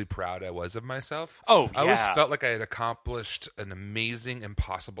unacceptably proud I was of myself. Oh, yeah. I always felt like I had accomplished an amazing,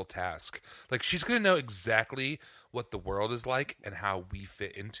 impossible task. Like, she's going to know exactly what the world is like and how we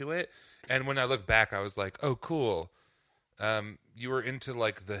fit into it. And when I look back, I was like, oh, cool. You were into,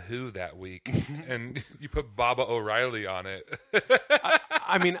 like, The Who that week, and you put Baba O'Reilly on it.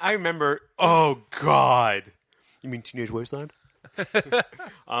 I mean, I remember... Oh, God. You mean Teenage Wasteland?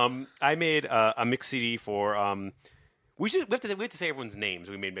 I made a mix CD for... We have to say everyone's names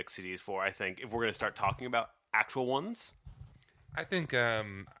we made mix CDs for, I think, if we're going to start talking about actual ones. I think I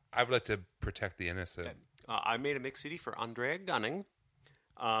would like to protect the innocent. I made a mix CD for Andrea Gunning,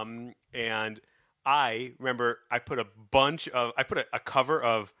 and... I remember I put a cover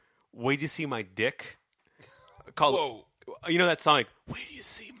of "Wait Do You See My Dick" called. Whoa. You know that song, like, "Wait Do You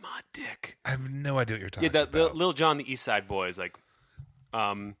See My Dick"? I have no idea what you're talking the about. Lil Jon, the East Side Boys, like,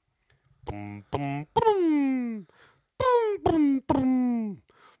 boom, boom, boom, boom, boom, boom, boom,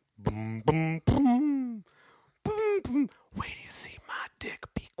 boom, boom, boom. Wait Do You See My Dick?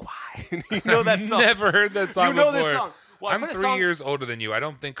 Be quiet. You know that song? Never heard that song. You know before. this song. Well, I'm 3 years older than you. I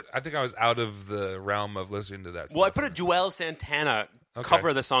think I was out of the realm of listening to that. Well, I put a Joel Santana cover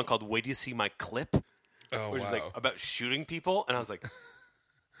of the song called "Wait Do You See My Clip," which is like about shooting people, and I was like,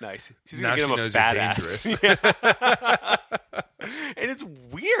 "Nice." She's gonna now get him she a knows you're badass, and it's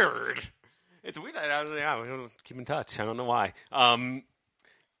weird. It's weird. We don't keep in touch. I don't know why.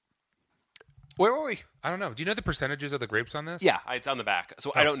 Where were we? I don't know. Do you know the percentages of the grapes on this? Yeah, it's on the back.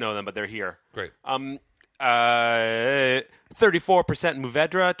 So I don't know them, but they're here. Great. 34%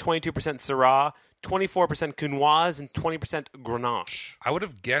 Mourvedre, 22% Syrah, 24% Cunoise, and 20% Grenache. I would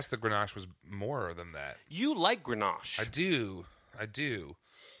have guessed that Grenache was more than that. You like Grenache. I do. The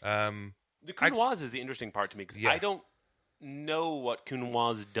Cunoise is the interesting part to me because I don't know what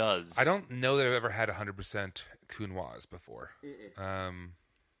Cunoise does. I don't know that I've ever had 100% Cunoise before.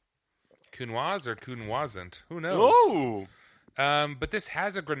 Cunoise or Cunoisant? Who knows? Oh! But this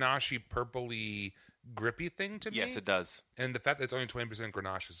has a Grenache purpley grippy thing to me. Yes, it does. And the fact that it's only 20%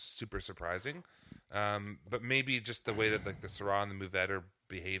 Grenache is super surprising. But maybe just the way that like the Syrah and the Mourvèdre are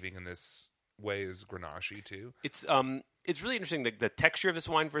behaving in this way is Grenache too. It's really interesting. The texture of this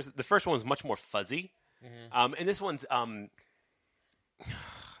wine versus the first one was much more fuzzy, and this one's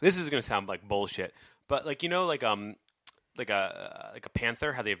this is going to sound like bullshit, but like like a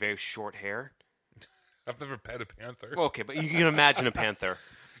panther, how they have very short hair. I've never pet a panther. Okay, but you can imagine a panther.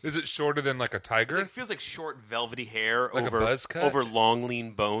 Is it shorter than like a tiger? It feels like short, velvety hair Like a buzz cut? over long,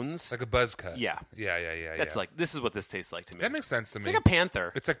 lean bones. Like a buzz cut. Yeah. Yeah. That's like this is what this tastes like to me. That makes sense to It's me. like a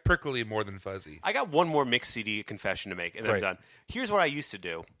panther. It's like prickly more than fuzzy. I got one more mix CD confession to make, and then Right. I'm done. Here's what I used to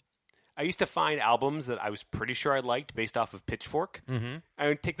do. I used to find albums that I was pretty sure I liked based off of Pitchfork. Mm-hmm. I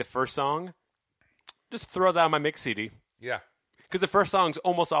would take the first song, just throw that on my mix CD. Yeah. Because the first song's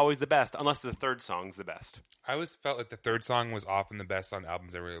almost always the best, unless the third song's the best. I always felt like the third song was often the best on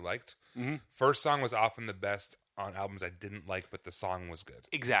albums I really liked. Mm-hmm. First song was often the best on albums I didn't like, but the song was good.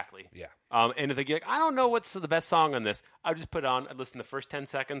 Exactly. Yeah. And if you're like, I don't know what's the best song on this, I just put on, I'd listen the first 10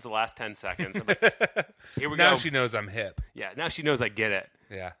 seconds, the last 10 seconds. I'm like, here we Now go. she knows I'm hip. Yeah, now she knows I get it.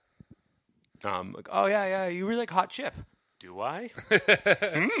 Yeah. Like, oh, yeah, you really like Hot Chip. Do I?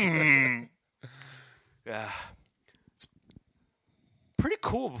 Yeah. It's pretty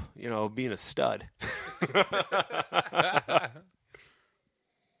cool, being a stud.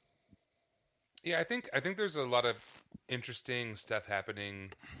 Yeah, I think there's a lot of interesting stuff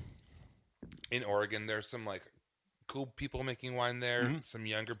happening in Oregon. There's some like cool people making wine there, some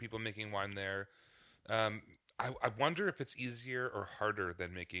younger people making wine there. I wonder if it's easier or harder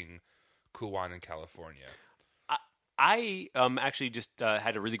than making cool wine in California. I actually just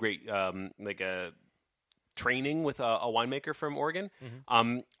had a really great training with a winemaker from Oregon.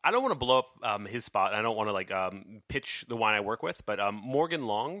 I don't want to blow up his spot. I don't want to pitch the wine I work with, but Morgan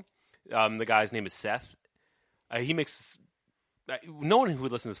Long, the guy's name is Seth. He makes. No one who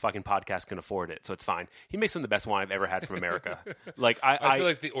would listen to this fucking podcast can afford it, so it's fine. He makes some of the best wine I've ever had from America. I feel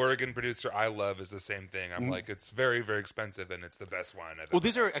like the Oregon producer I love is the same thing. I'm like, it's very, very expensive, and it's the best wine I've ever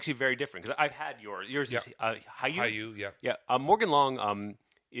these are actually very different because I've had yours. Yours is Hayu. Hayu, yeah. Yeah, Morgan Long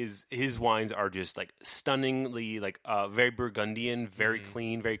is his wines are just like stunningly very Burgundian, very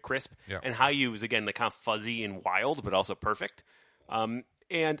clean, very crisp. Yeah. And Hayu is again like kind of fuzzy and wild, but also perfect.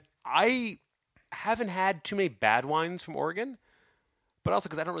 And I haven't had too many bad wines from Oregon, but also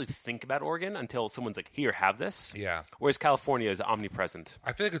because I don't really think about Oregon until someone's like, "Here, have this." Yeah. Whereas California is omnipresent.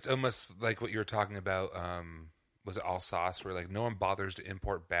 I feel like it's almost like what you were talking about. Was it Alsace, where like no one bothers to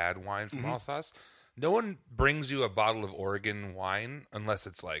import bad wine from Alsace? No one brings you a bottle of Oregon wine unless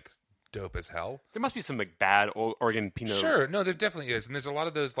it's like dope as hell. There must be some like bad Oregon Pinot. Sure, no, there definitely is, and there's a lot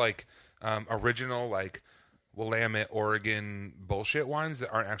of those like original like Willamette Oregon bullshit wines that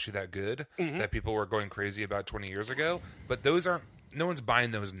aren't actually that good that people were going crazy about 20 years ago. But those aren't. No one's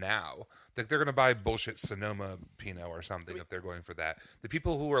buying those now. Like they're going to buy bullshit Sonoma Pinot or something if they're going for that. The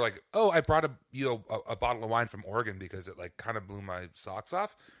people who were like, "Oh, I brought a bottle of wine from Oregon because it like kind of blew my socks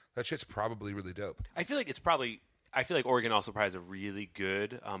off." That shit's probably really dope. I feel like Oregon also probably has a really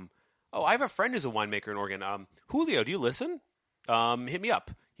good. I have a friend who's a winemaker in Oregon. Julio, do you listen? Hit me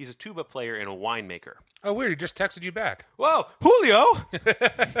up. He's a tuba player and a winemaker. Oh, weird. He just texted you back. Whoa, Julio!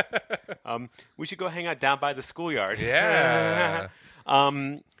 We should go hang out down by the schoolyard. Yeah.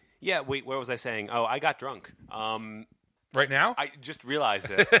 Yeah, wait, what was I saying? Oh, I got drunk. Right now? I just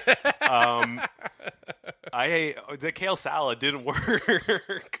realized it. The kale salad didn't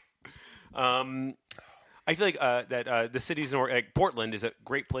work. I feel like that the cities in like Portland is a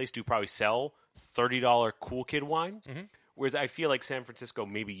great place to probably sell $30 cool kid wine, whereas I feel like San Francisco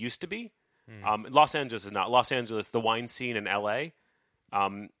maybe used to be. Los Angeles is not. Los Angeles, the wine scene in L.A.,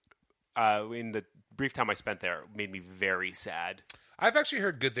 in the brief time I spent there, made me very sad. I've actually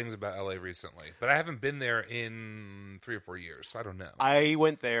heard good things about LA recently, but I haven't been there in 3 or 4 years, so I don't know. I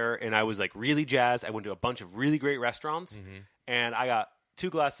went there and I was like really jazzed. I went to a bunch of really great restaurants, and I got 2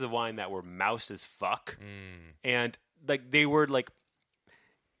 glasses of wine that were mouse as fuck, and like they were like,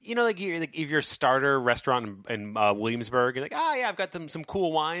 like if you're a starter restaurant in Williamsburg, you're like, oh yeah, I've got some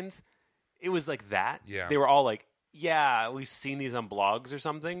cool wines. It was like that. Yeah. They were all like, yeah, we've seen these on blogs or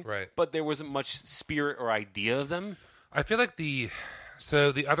something, right? But there wasn't much spirit or idea of them. I feel like the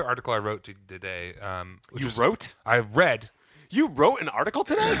other article I wrote today. I read. You wrote an article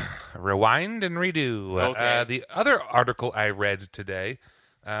today? Rewind and redo. Okay. The other article I read today,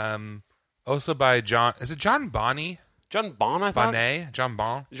 also by John. Is it John Bonnet? John Bon, I thought. Bonnet? John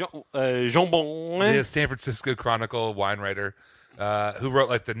Bon. Jean Bon. The San Francisco Chronicle wine writer, who wrote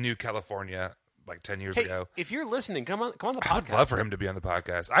like the New California like 10 years ago. If you're listening, come on the podcast. I'd love for him to be on the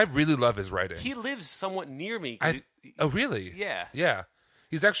podcast. I really love his writing. He lives somewhat near me. Oh, really? Yeah. Yeah.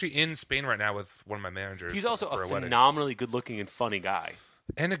 He's actually in Spain right now with one of my managers. He's also for a wedding. phenomenally good-looking and funny guy.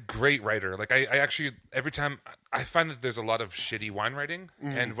 And a great writer. Like I actually every time I find that there's a lot of shitty wine writing,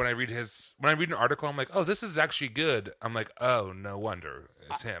 and when I read an article, I'm like, oh, this is actually good. I'm like, oh, no wonder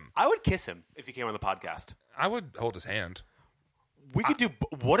it's him. I would kiss him if he came on the podcast. I would hold his hand. We could do.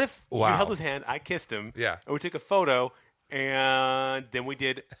 What if we Wow. held his hand? I kissed him. Yeah. And we took a photo, and then we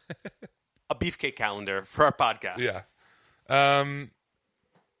did a beefcake calendar for our podcast. Yeah.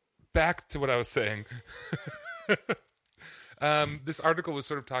 Back to what I was saying. This article was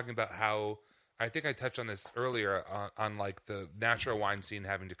sort of talking about how I think I touched on this earlier on like the natural wine scene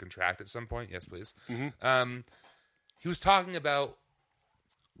having to contract at some point. Yes, please. He was talking about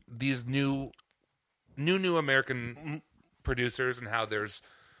these new American producers and how there's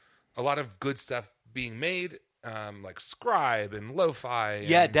a lot of good stuff being made, like Scribe and Lo-Fi.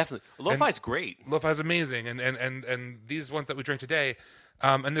 Yeah, and- definitely. Lo-fi's great. Lo-Fi's amazing, and these ones that we drink today,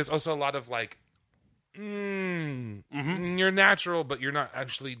 and there's also a lot of like, you're natural, but you're not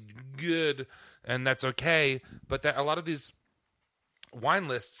actually good, and that's okay. But that a lot of these wine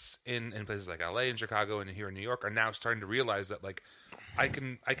lists in places like LA and Chicago and here in New York are now starting to realize that like I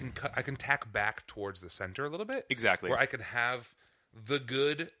can tack back towards the center a little bit, Exactly. where I can have the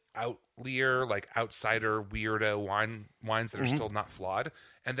good outlier, like outsider weirdo wines that are still not flawed,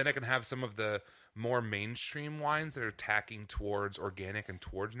 and then I can have some of the more mainstream wines that are tacking towards organic and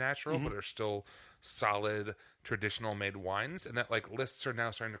towards natural, but are still solid traditional made wines, and that like lists are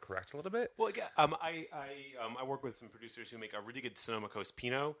now starting to correct a little bit. Well, yeah, I work with some producers who make a really good Sonoma Coast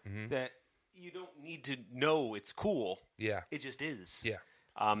Pinot that you don't need to know it's cool. Yeah, It just is. yeah,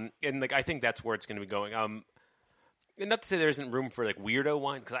 And like I think that's where it's going to be going. And not to say there isn't room for like weirdo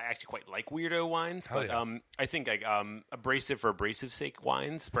wine, because I actually quite like weirdo wines. Hell But yeah. I think like abrasive for abrasive sake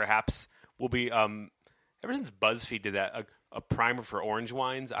wines perhaps will be. Ever since BuzzFeed did that, a primer for orange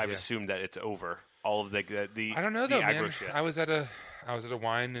wines, I've assumed that it's over. All of the I don't know the though, aggro man. shit. I was at a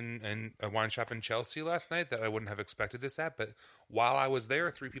wine and a wine shop in Chelsea last night that I wouldn't have expected this at, but while I was there,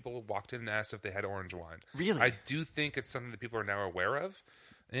 3 people walked in and asked if they had orange wine. Really? I do think it's something that people are now aware of,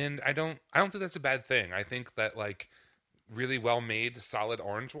 and I don't think that's a bad thing. I think that like really well made, solid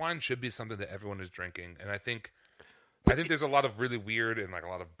orange wine should be something that everyone is drinking, and I think there's a lot of really weird and like a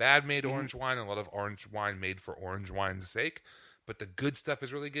lot of bad made orange wine, and a lot of orange wine made for orange wine's sake. But the good stuff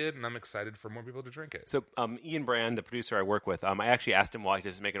is really good, and I'm excited for more people to drink it. So Ian Brand, the producer I work with, I actually asked him why he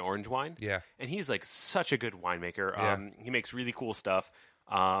doesn't make an orange wine. Yeah. And he's like such a good winemaker. Yeah. He makes really cool stuff.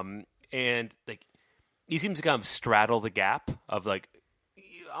 And like he seems to kind of straddle the gap of like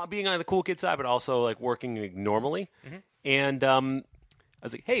being on the cool kid side, but also like working like, normally. And I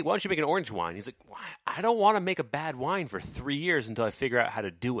was like, hey, why don't you make an orange wine? He's like, why? I don't want to make a bad wine for 3 years until I figure out how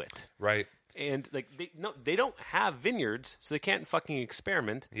to do it. Right? And like they don't have vineyards, so they can't fucking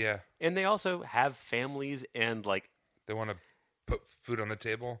experiment. Yeah. And they also have families and like They want to put food on the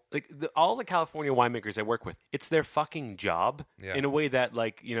table. all the California winemakers I work with, it's their fucking job Yeah. in a way that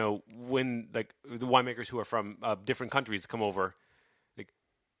like when like the winemakers who are from different countries come over, like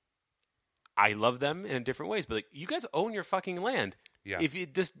I love them in different ways, but like you guys own your fucking land. Yeah.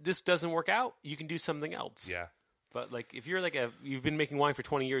 If this doesn't work out, you can do something else. Yeah. But like if you're like you've been making wine for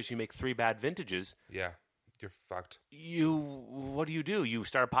 20 years, you make 3 bad vintages. Yeah. You're fucked. What do? You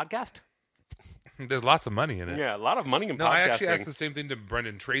start a podcast? There's lots of money in it. Yeah, a lot of money in No, podcasting. I actually asked the same thing to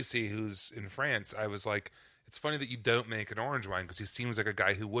Brendan Tracy, who's in France. I was like, it's funny that you don't make an orange wine because he seems like a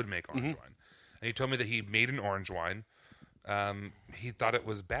guy who would make orange wine. And he told me that he made an orange wine. He thought it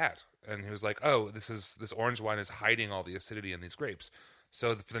was bad. And he was like, oh, this orange wine is hiding all the acidity in these grapes.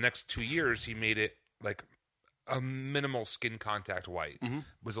 So for the next 2 years, he made it like a minimal skin contact white.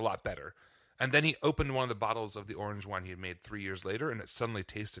 Was a lot better. And then he opened one of the bottles of the orange wine he had made 3 years later, and it suddenly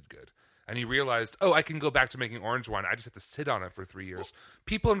tasted good. And he realized, oh, I can go back to making orange wine. I just have to sit on it for 3 years.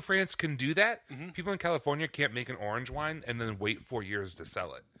 People in France can do that. People in California can't make an orange wine and then wait 4 years to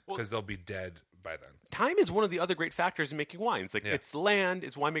sell it because they'll be dead by then. Time is one of the other great factors in making wines. Like Yeah. it's land,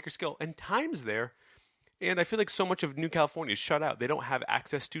 it's winemaker skill, and time's there. And I feel like so much of New California is shut out. They don't have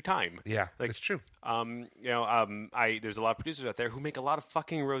access to time. Yeah, Like, it's true. There's a lot of producers out there who make a lot of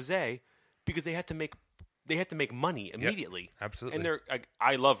fucking rosé because they have to make money immediately. absolutely. And they're like,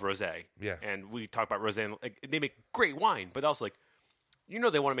 I love rosé. Yeah. And we talk about rosé, and like, they make great wine, but also like, they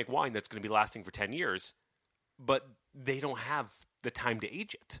want to make wine that's going to be lasting for 10 years, but they don't have the time to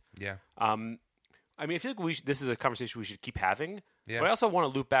age it. Yeah. I mean, I feel like this is a conversation we should keep having. Yeah. But I also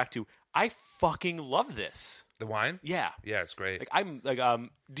want to loop back to I fucking love this. The wine? Yeah. Yeah, it's great. Like I'm like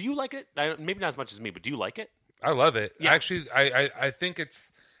do you like it? Maybe not as much as me, but do you like it? I love it. Yeah. Actually, I think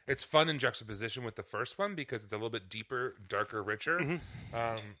it's It's fun in juxtaposition with the first one because it's a little bit deeper, darker, richer.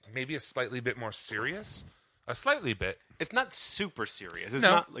 Maybe a slightly bit more serious. A slightly bit. It's not super serious. It's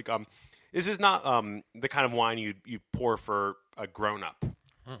No. not like This is not the kind of wine you pour for a grown up.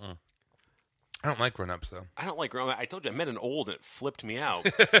 I don't like grown-ups, though. I don't like grown up. I told you I met an old and it flipped me out.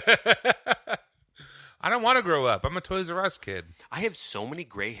 I don't want to grow up. I'm a Toys R Us kid. I have so many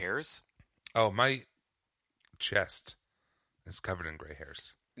gray hairs. Oh, my chest is covered in gray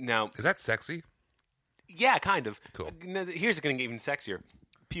hairs. Now, Is that sexy? yeah, kind of. Cool. Now, here's going to get even sexier.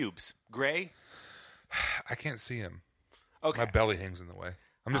 Pubes. Gray. I can't see them. Okay. My belly hangs in the way.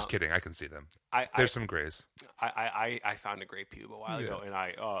 I'm just kidding. I can see them. There's some grays. I found a gray pube a while ago, and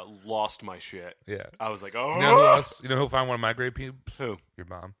I lost my shit. Yeah. I was like, oh. You know who else? You know who found one of my gray pubes? Who? Your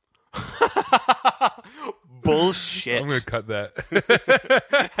mom. Bullshit. I'm going to cut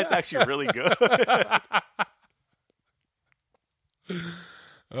that. That's actually really good.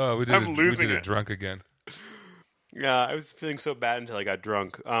 Oh, we I'm losing it it. drunk again. Yeah, I was feeling so bad until I got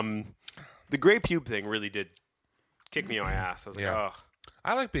drunk. The gray pube thing really did kick me on my ass. I was like, Yeah. oh.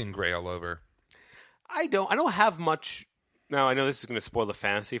 I like being gray all over. I don't have much. Now, I know this is going to spoil the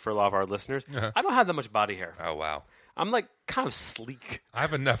fantasy for a lot of our listeners. Uh-huh. I don't have that much body hair. Oh, wow. I'm like kind of sleek. I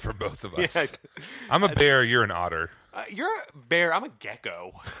have enough for both of us. Yeah. I'm a bear. You're an otter. You're a bear. I'm a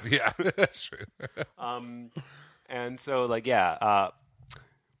gecko. Yeah, that's true. And so, like, we're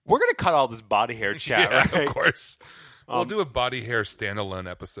going to cut all this body hair chat, Yeah, right? of course. We'll do a body hair standalone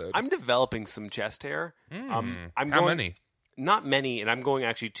episode. I'm developing some chest hair. I'm How going, many? Not many, and I'm going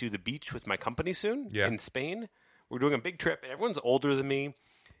actually to the beach with my company soon Yeah. in Spain. We're doing a big trip, and everyone's older than me,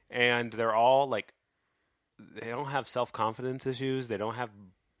 and they're all like, they don't have self-confidence issues. They don't have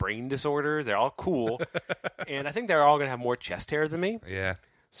brain disorders. They're all cool, and I think they're all going to have more chest hair than me. Yeah.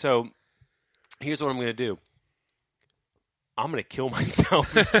 So here's what I'm going to do. I'm going to kill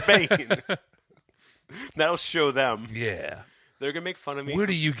myself in Spain. That'll show them. Yeah. They're going to make fun of me Where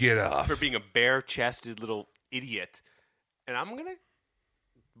do you get off? for being a bare-chested little idiot. And I'm going to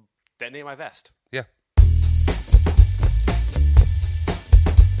detonate my vest. Yeah.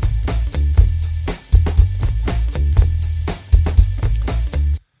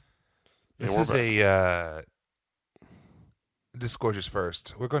 This is this is Gorgeous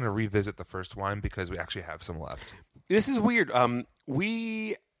First. We're going to revisit the first wine because we actually have some left. This is weird.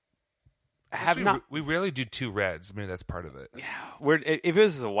 We have not... We rarely do two reds. Maybe that's part of it. Yeah. If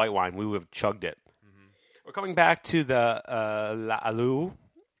this is a white wine, we would have chugged it. Mm-hmm. We're coming back to the Lalu.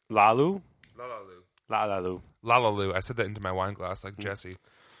 Lalaloo. Lalaloo. I said that into my wine glass like Jesse.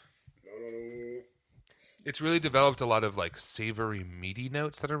 It's really developed a lot of like savory, meaty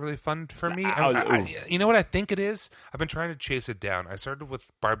notes that are really fun for me. You know what I think it is? I've been trying to chase it down. I started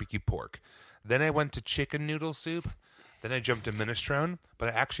with barbecue pork. Then I went to chicken noodle soup. Then I jumped to minestrone. But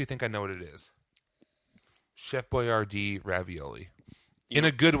I actually think I know what it is. Chef Boyardee ravioli. In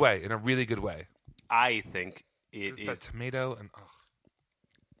a good way. In a really good way. I think it It's is... that tomato and...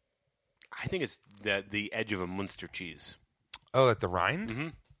 I think it's the edge of a Munster cheese. Oh, like the rind? Mm-hmm.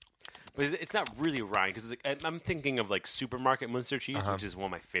 But it's not really rind because I'm thinking of like supermarket Munster cheese, which is one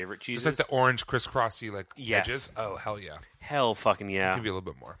of my favorite cheeses. Just like the orange crisscrossy like Yes. edges? Oh, hell yeah. Hell fucking yeah. Give you a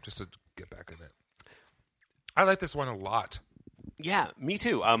little bit more just to get back in it. I like this one a lot. Yeah, me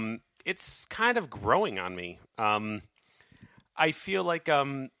too. It's kind of growing on me. I feel like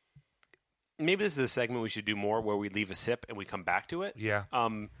maybe this is a segment we should do more where we leave a sip and we come back to it. Yeah.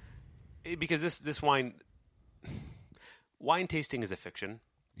 Because this wine tasting is a fiction.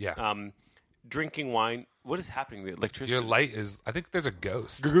 Yeah. Drinking wine, what is happening? The electricity. Your light is... I think there's a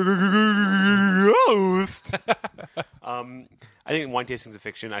ghost. Ghost. I think wine tasting is a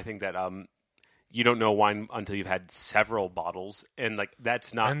fiction. I think that you don't know wine until you've had several bottles, and like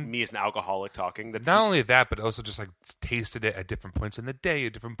that's not me as an alcoholic talking. That's Not only that, but also just like tasted it at different points in the day,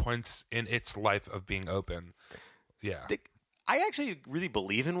 at different points in its life of being open. Yeah. I actually really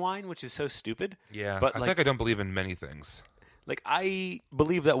believe in wine, which is so stupid. Yeah. but I like, think I don't believe in many things. like I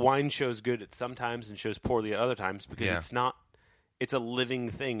believe that wine shows good at some times and shows poorly at other times because Yeah. it's not. It's a living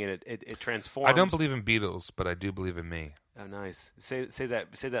thing and it transforms. I don't believe in Beatles, but I do believe in me. Oh, nice. Say that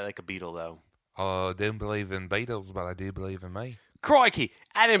like a Beatle though. I don't believe in Beatles, but I do believe in me. Crikey!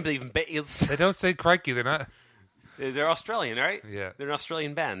 I don't believe in Beatles. They don't say crikey, they're not. They're Australian, right? Yeah. They're an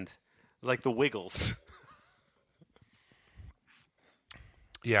Australian band, like the Wiggles.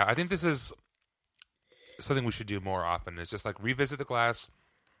 Yeah, I think this is something we should do more often. It's just like revisit the glass.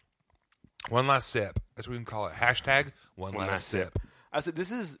 One last sip. That's what we can call it. Hashtag one last sip. I said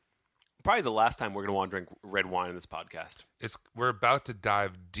this is Probably the last time we're going to want to drink red wine in this podcast. We're about to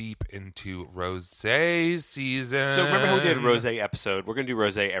dive deep into rosé season. So remember how we did a rosé episode? We're going to do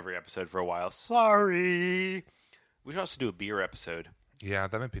rosé every episode for a while. Sorry. We should also do a beer episode. Yeah,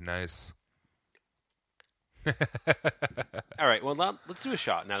 that might be nice. All right, well, let's do a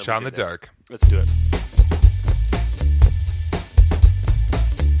shot now. That Shot we in the did this. dark. Let's do it.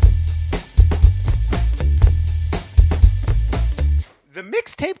 The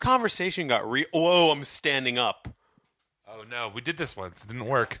mixtape conversation got Whoa, I'm standing up. Oh, no. We did this once. It didn't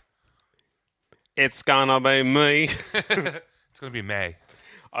work. It's gonna be me. It's going to be May.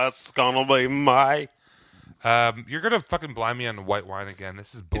 It's gonna be my. You're going to fucking blind me on white wine again.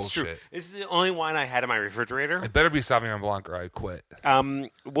 This is It's true. bullshit. This is the only wine I had in my refrigerator. It better be Sauvignon Blanc or I quit.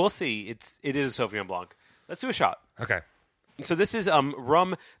 We'll see. It is a Sauvignon Blanc. Let's do a shot. Okay. So this is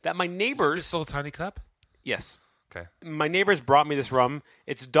rum that my neighbors. This little tiny cup? Yes, Okay. my neighbors brought me this rum.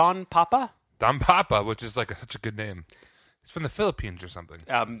 It's Don Papa. Don Papa, which is like such a good name. It's from the Philippines or something.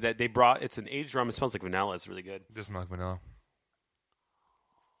 That they brought. It's an aged rum. It smells like vanilla. It's really good. It doesn't smell like vanilla.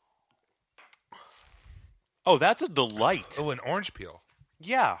 Oh, that's a delight. Oh, an orange peel.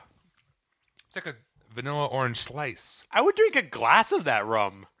 Yeah, It's like a vanilla orange slice. I would drink a glass of that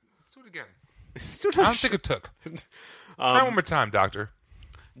rum. Let's do it again. Let's do I don't think it took. Try one more time, doctor.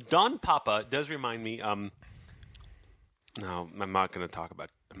 Don Papa does remind me. No, I'm not going to talk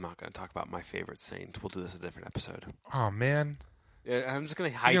about my favorite saint. We'll do this a different episode. Oh, man. I'm just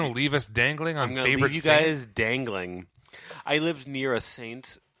going to hide. You're going to leave us dangling on I'm going to favorite leave you saint? guys dangling. I lived near a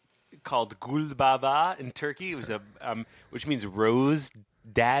saint called Gul Baba in Turkey. It was which means rose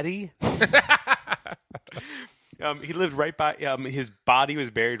daddy. He lived right by. His body was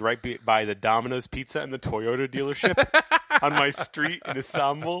buried right by the Domino's Pizza and the Toyota dealership on my street in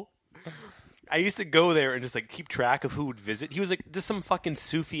Istanbul. I used to go there and just like keep track of who would visit. He was like just some fucking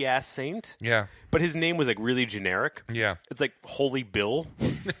Sufi ass saint. Yeah. But his name was like really generic. Yeah. It's like Holy Bill.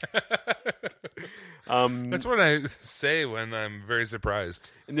 That's what I say when I'm very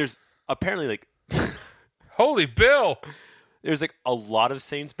surprised. And there's apparently like Holy Bill! there's like a lot of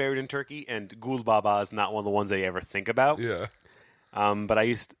saints buried in Turkey, and Gul Baba is not one of the ones they ever think about. Yeah. But I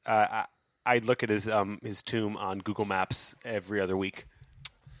used I'd look at his tomb on Google Maps every other week.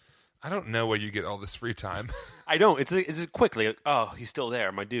 I don't know where you get all this free time. I don't. It's quickly. Like, oh, he's still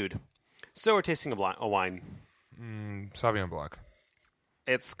there, my dude. So we're tasting a wine. Sauvignon Blanc.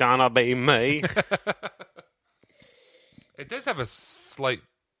 It's gonna be me. It does have a slight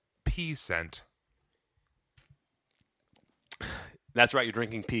pea scent. That's right. You're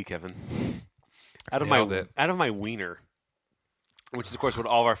drinking pee, Kevin. Out of Nailed my wiener, which is of course what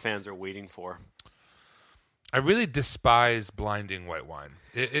all of our fans are waiting for. I really despise blinding white wine.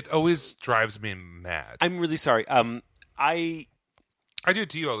 It always drives me mad. I'm really sorry. I do it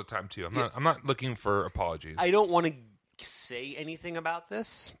to you all the time too. I'm not looking for apologies. I don't want to say anything about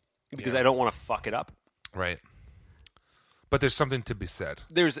this because I don't want to fuck it up. Right. But there's something to be said.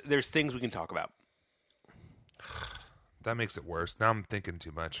 There's things we can talk about. That makes it worse. Now I'm thinking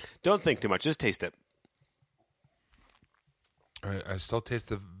too much. Don't think too much. Just taste it. I still taste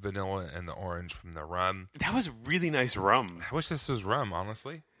the vanilla and the orange from the rum. That was really nice rum. I wish this was rum,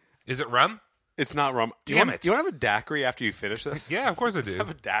 honestly. Is it rum? It's not rum. Damn it. You want to have a daiquiri after you finish this? Yeah, of course I Let's do. have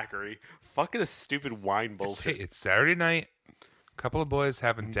a daiquiri. Fuck this stupid wine Hey, bullshit. it's Saturday night. A couple of boys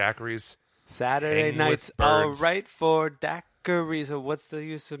having daiquiris. Saturday hang night's with all birds. right for daiquiris. So what's the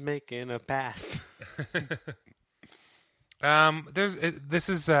use of making a pass? There's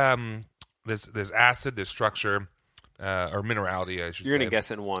acid, there's structure, or minerality, I should You're say. going to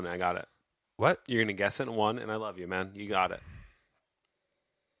guess it in one. I got it. What? You're going to guess it in one, and I love you, man. You got it.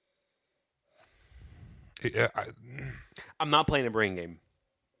 I'm not playing a brain game.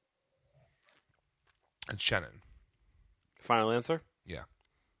 It's Shannon. Final answer? Yeah.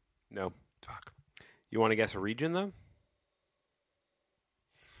 No. Fuck. You want to guess a region, though?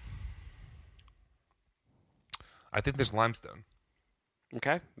 I think there's limestone.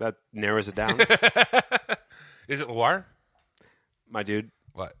 Okay. That narrows it down. Is it Loire? My dude,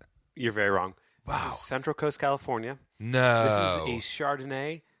 What? you're very wrong. Wow. This is Central Coast, California. No. This is a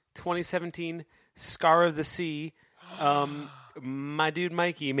Chardonnay 2017 Scar of the Sea. My dude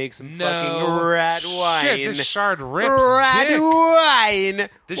Mikey makes some fucking rat wine. Shit, this shard rips rat dick. wine.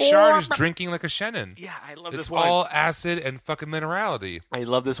 This shard is drinking like a Shannon. Yeah, I love It's this wine. all acid and fucking minerality. I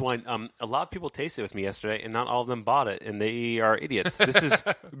love this wine. A lot of people tasted it with me yesterday, and not all of them bought it, and they are idiots. This is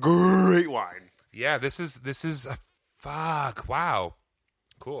great wine. Yeah, this is a fuck. Wow.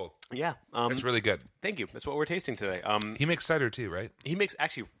 Cool. Yeah, That's really good. thank you. That's what we're tasting today. He makes cider too, right? He makes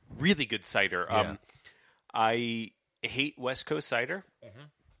actually really good cider. Yeah. I hate West Coast cider.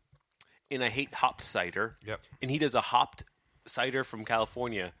 and I hate hopped cider. Yep. And he does a hopped cider from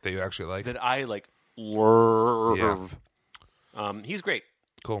California That you actually like. that I like love. Yeah. He's great.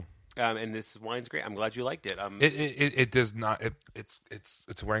 Cool. And this wine's great. I'm glad you liked it. It does not.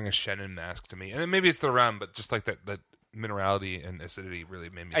 It's wearing a Shannon mask to me, and maybe it's the rum, but just like that minerality and acidity really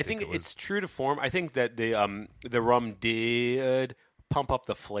made me. I think it's true to form. I think that the rum did pump up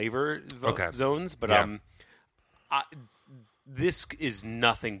the flavor zones, but Yeah. this is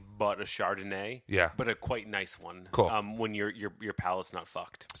nothing but a Chardonnay. Yeah. But a quite nice one. Cool. When your palate's not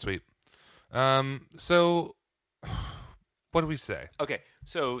fucked. Sweet. So what do we say? Okay,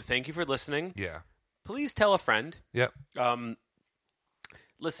 so thank you for listening. Yeah. Please tell a friend. Yep.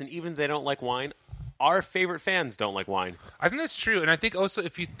 Listen, even if they don't like wine, our favorite fans don't like wine. I think that's true, and I think also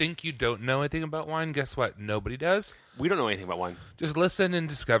if you think you don't know anything about wine, guess what? Nobody does. We don't know anything about wine. Just listen and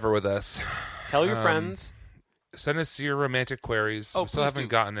discover with us. Tell your friends. Send us your romantic queries. Oh, we still please haven't do.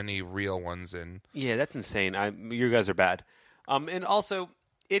 gotten any real ones in. Yeah, that's insane. You guys are bad. And also,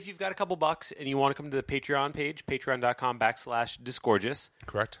 if you've got a couple bucks and you want to come to the Patreon page, patreon.com/disgorgeous,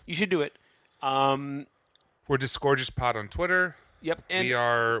 Correct. you should do it. We're Disgorgeous Pod on Twitter. Yep. And We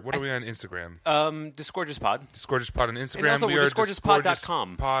are. What are we on Instagram? Disgorgeous Pod. Disgorgeous Pod on Instagram. And also we we're are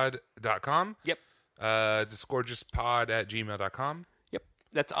disgorgouspod.com. Disgorgouspod.com. Yep. Disgorgouspod@gmail.com. Yep.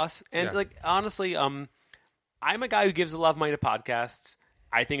 That's us. And Yeah. honestly, I'm a guy who gives a lot of money to podcasts.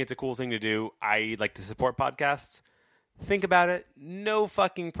 I think it's a cool thing to do. I like to support podcasts. Think about it. No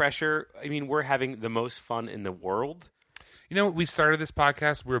fucking pressure. I mean, we're having the most fun in the world. You know, we started this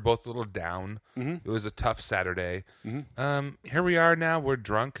podcast. We were both a little down. Mm-hmm. It was a tough Saturday. Mm-hmm. Here we are now. We're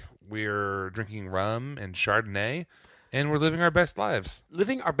drunk. We're drinking rum and Chardonnay, and we're living our best lives.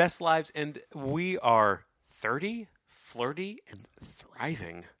 Living our best lives, and we are 30, flirty, and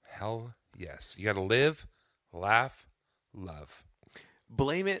thriving. Hell yes. You got to live, laugh, love.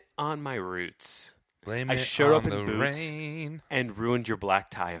 Blame it on my roots. Blame I it showed on up in the boots. rain. And ruined your black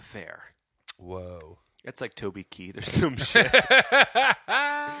tie affair. Whoa. That's like Toby Keith or some shit.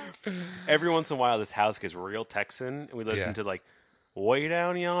 Every once in a while, this house gets real Texan, and we listen to like way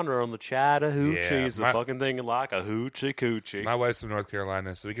down yonder on the Chattahoochee Yeah, is the fucking thing like a hoochie coochie. My wife's from North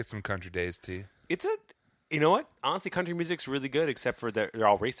Carolina, so we get some country days too. You know what? Honestly, country music's really good, except for they're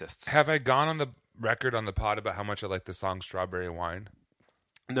all racists. Have I gone on the record on the pod about how much I like the song Strawberry Wine?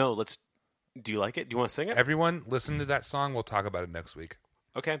 No, do you like it? Do you want to sing it? Everyone, listen to that song. We'll talk about it next week.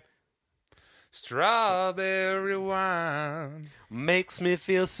 Okay. Strawberry wine makes me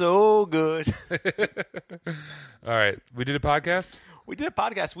feel so good. All right. We did a podcast? We did a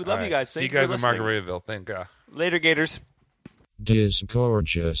podcast. We love you guys. See Thank you guys for in listening. Margaritaville. Thank God. Later, Gators.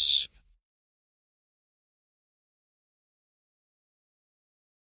 Disgorgeous.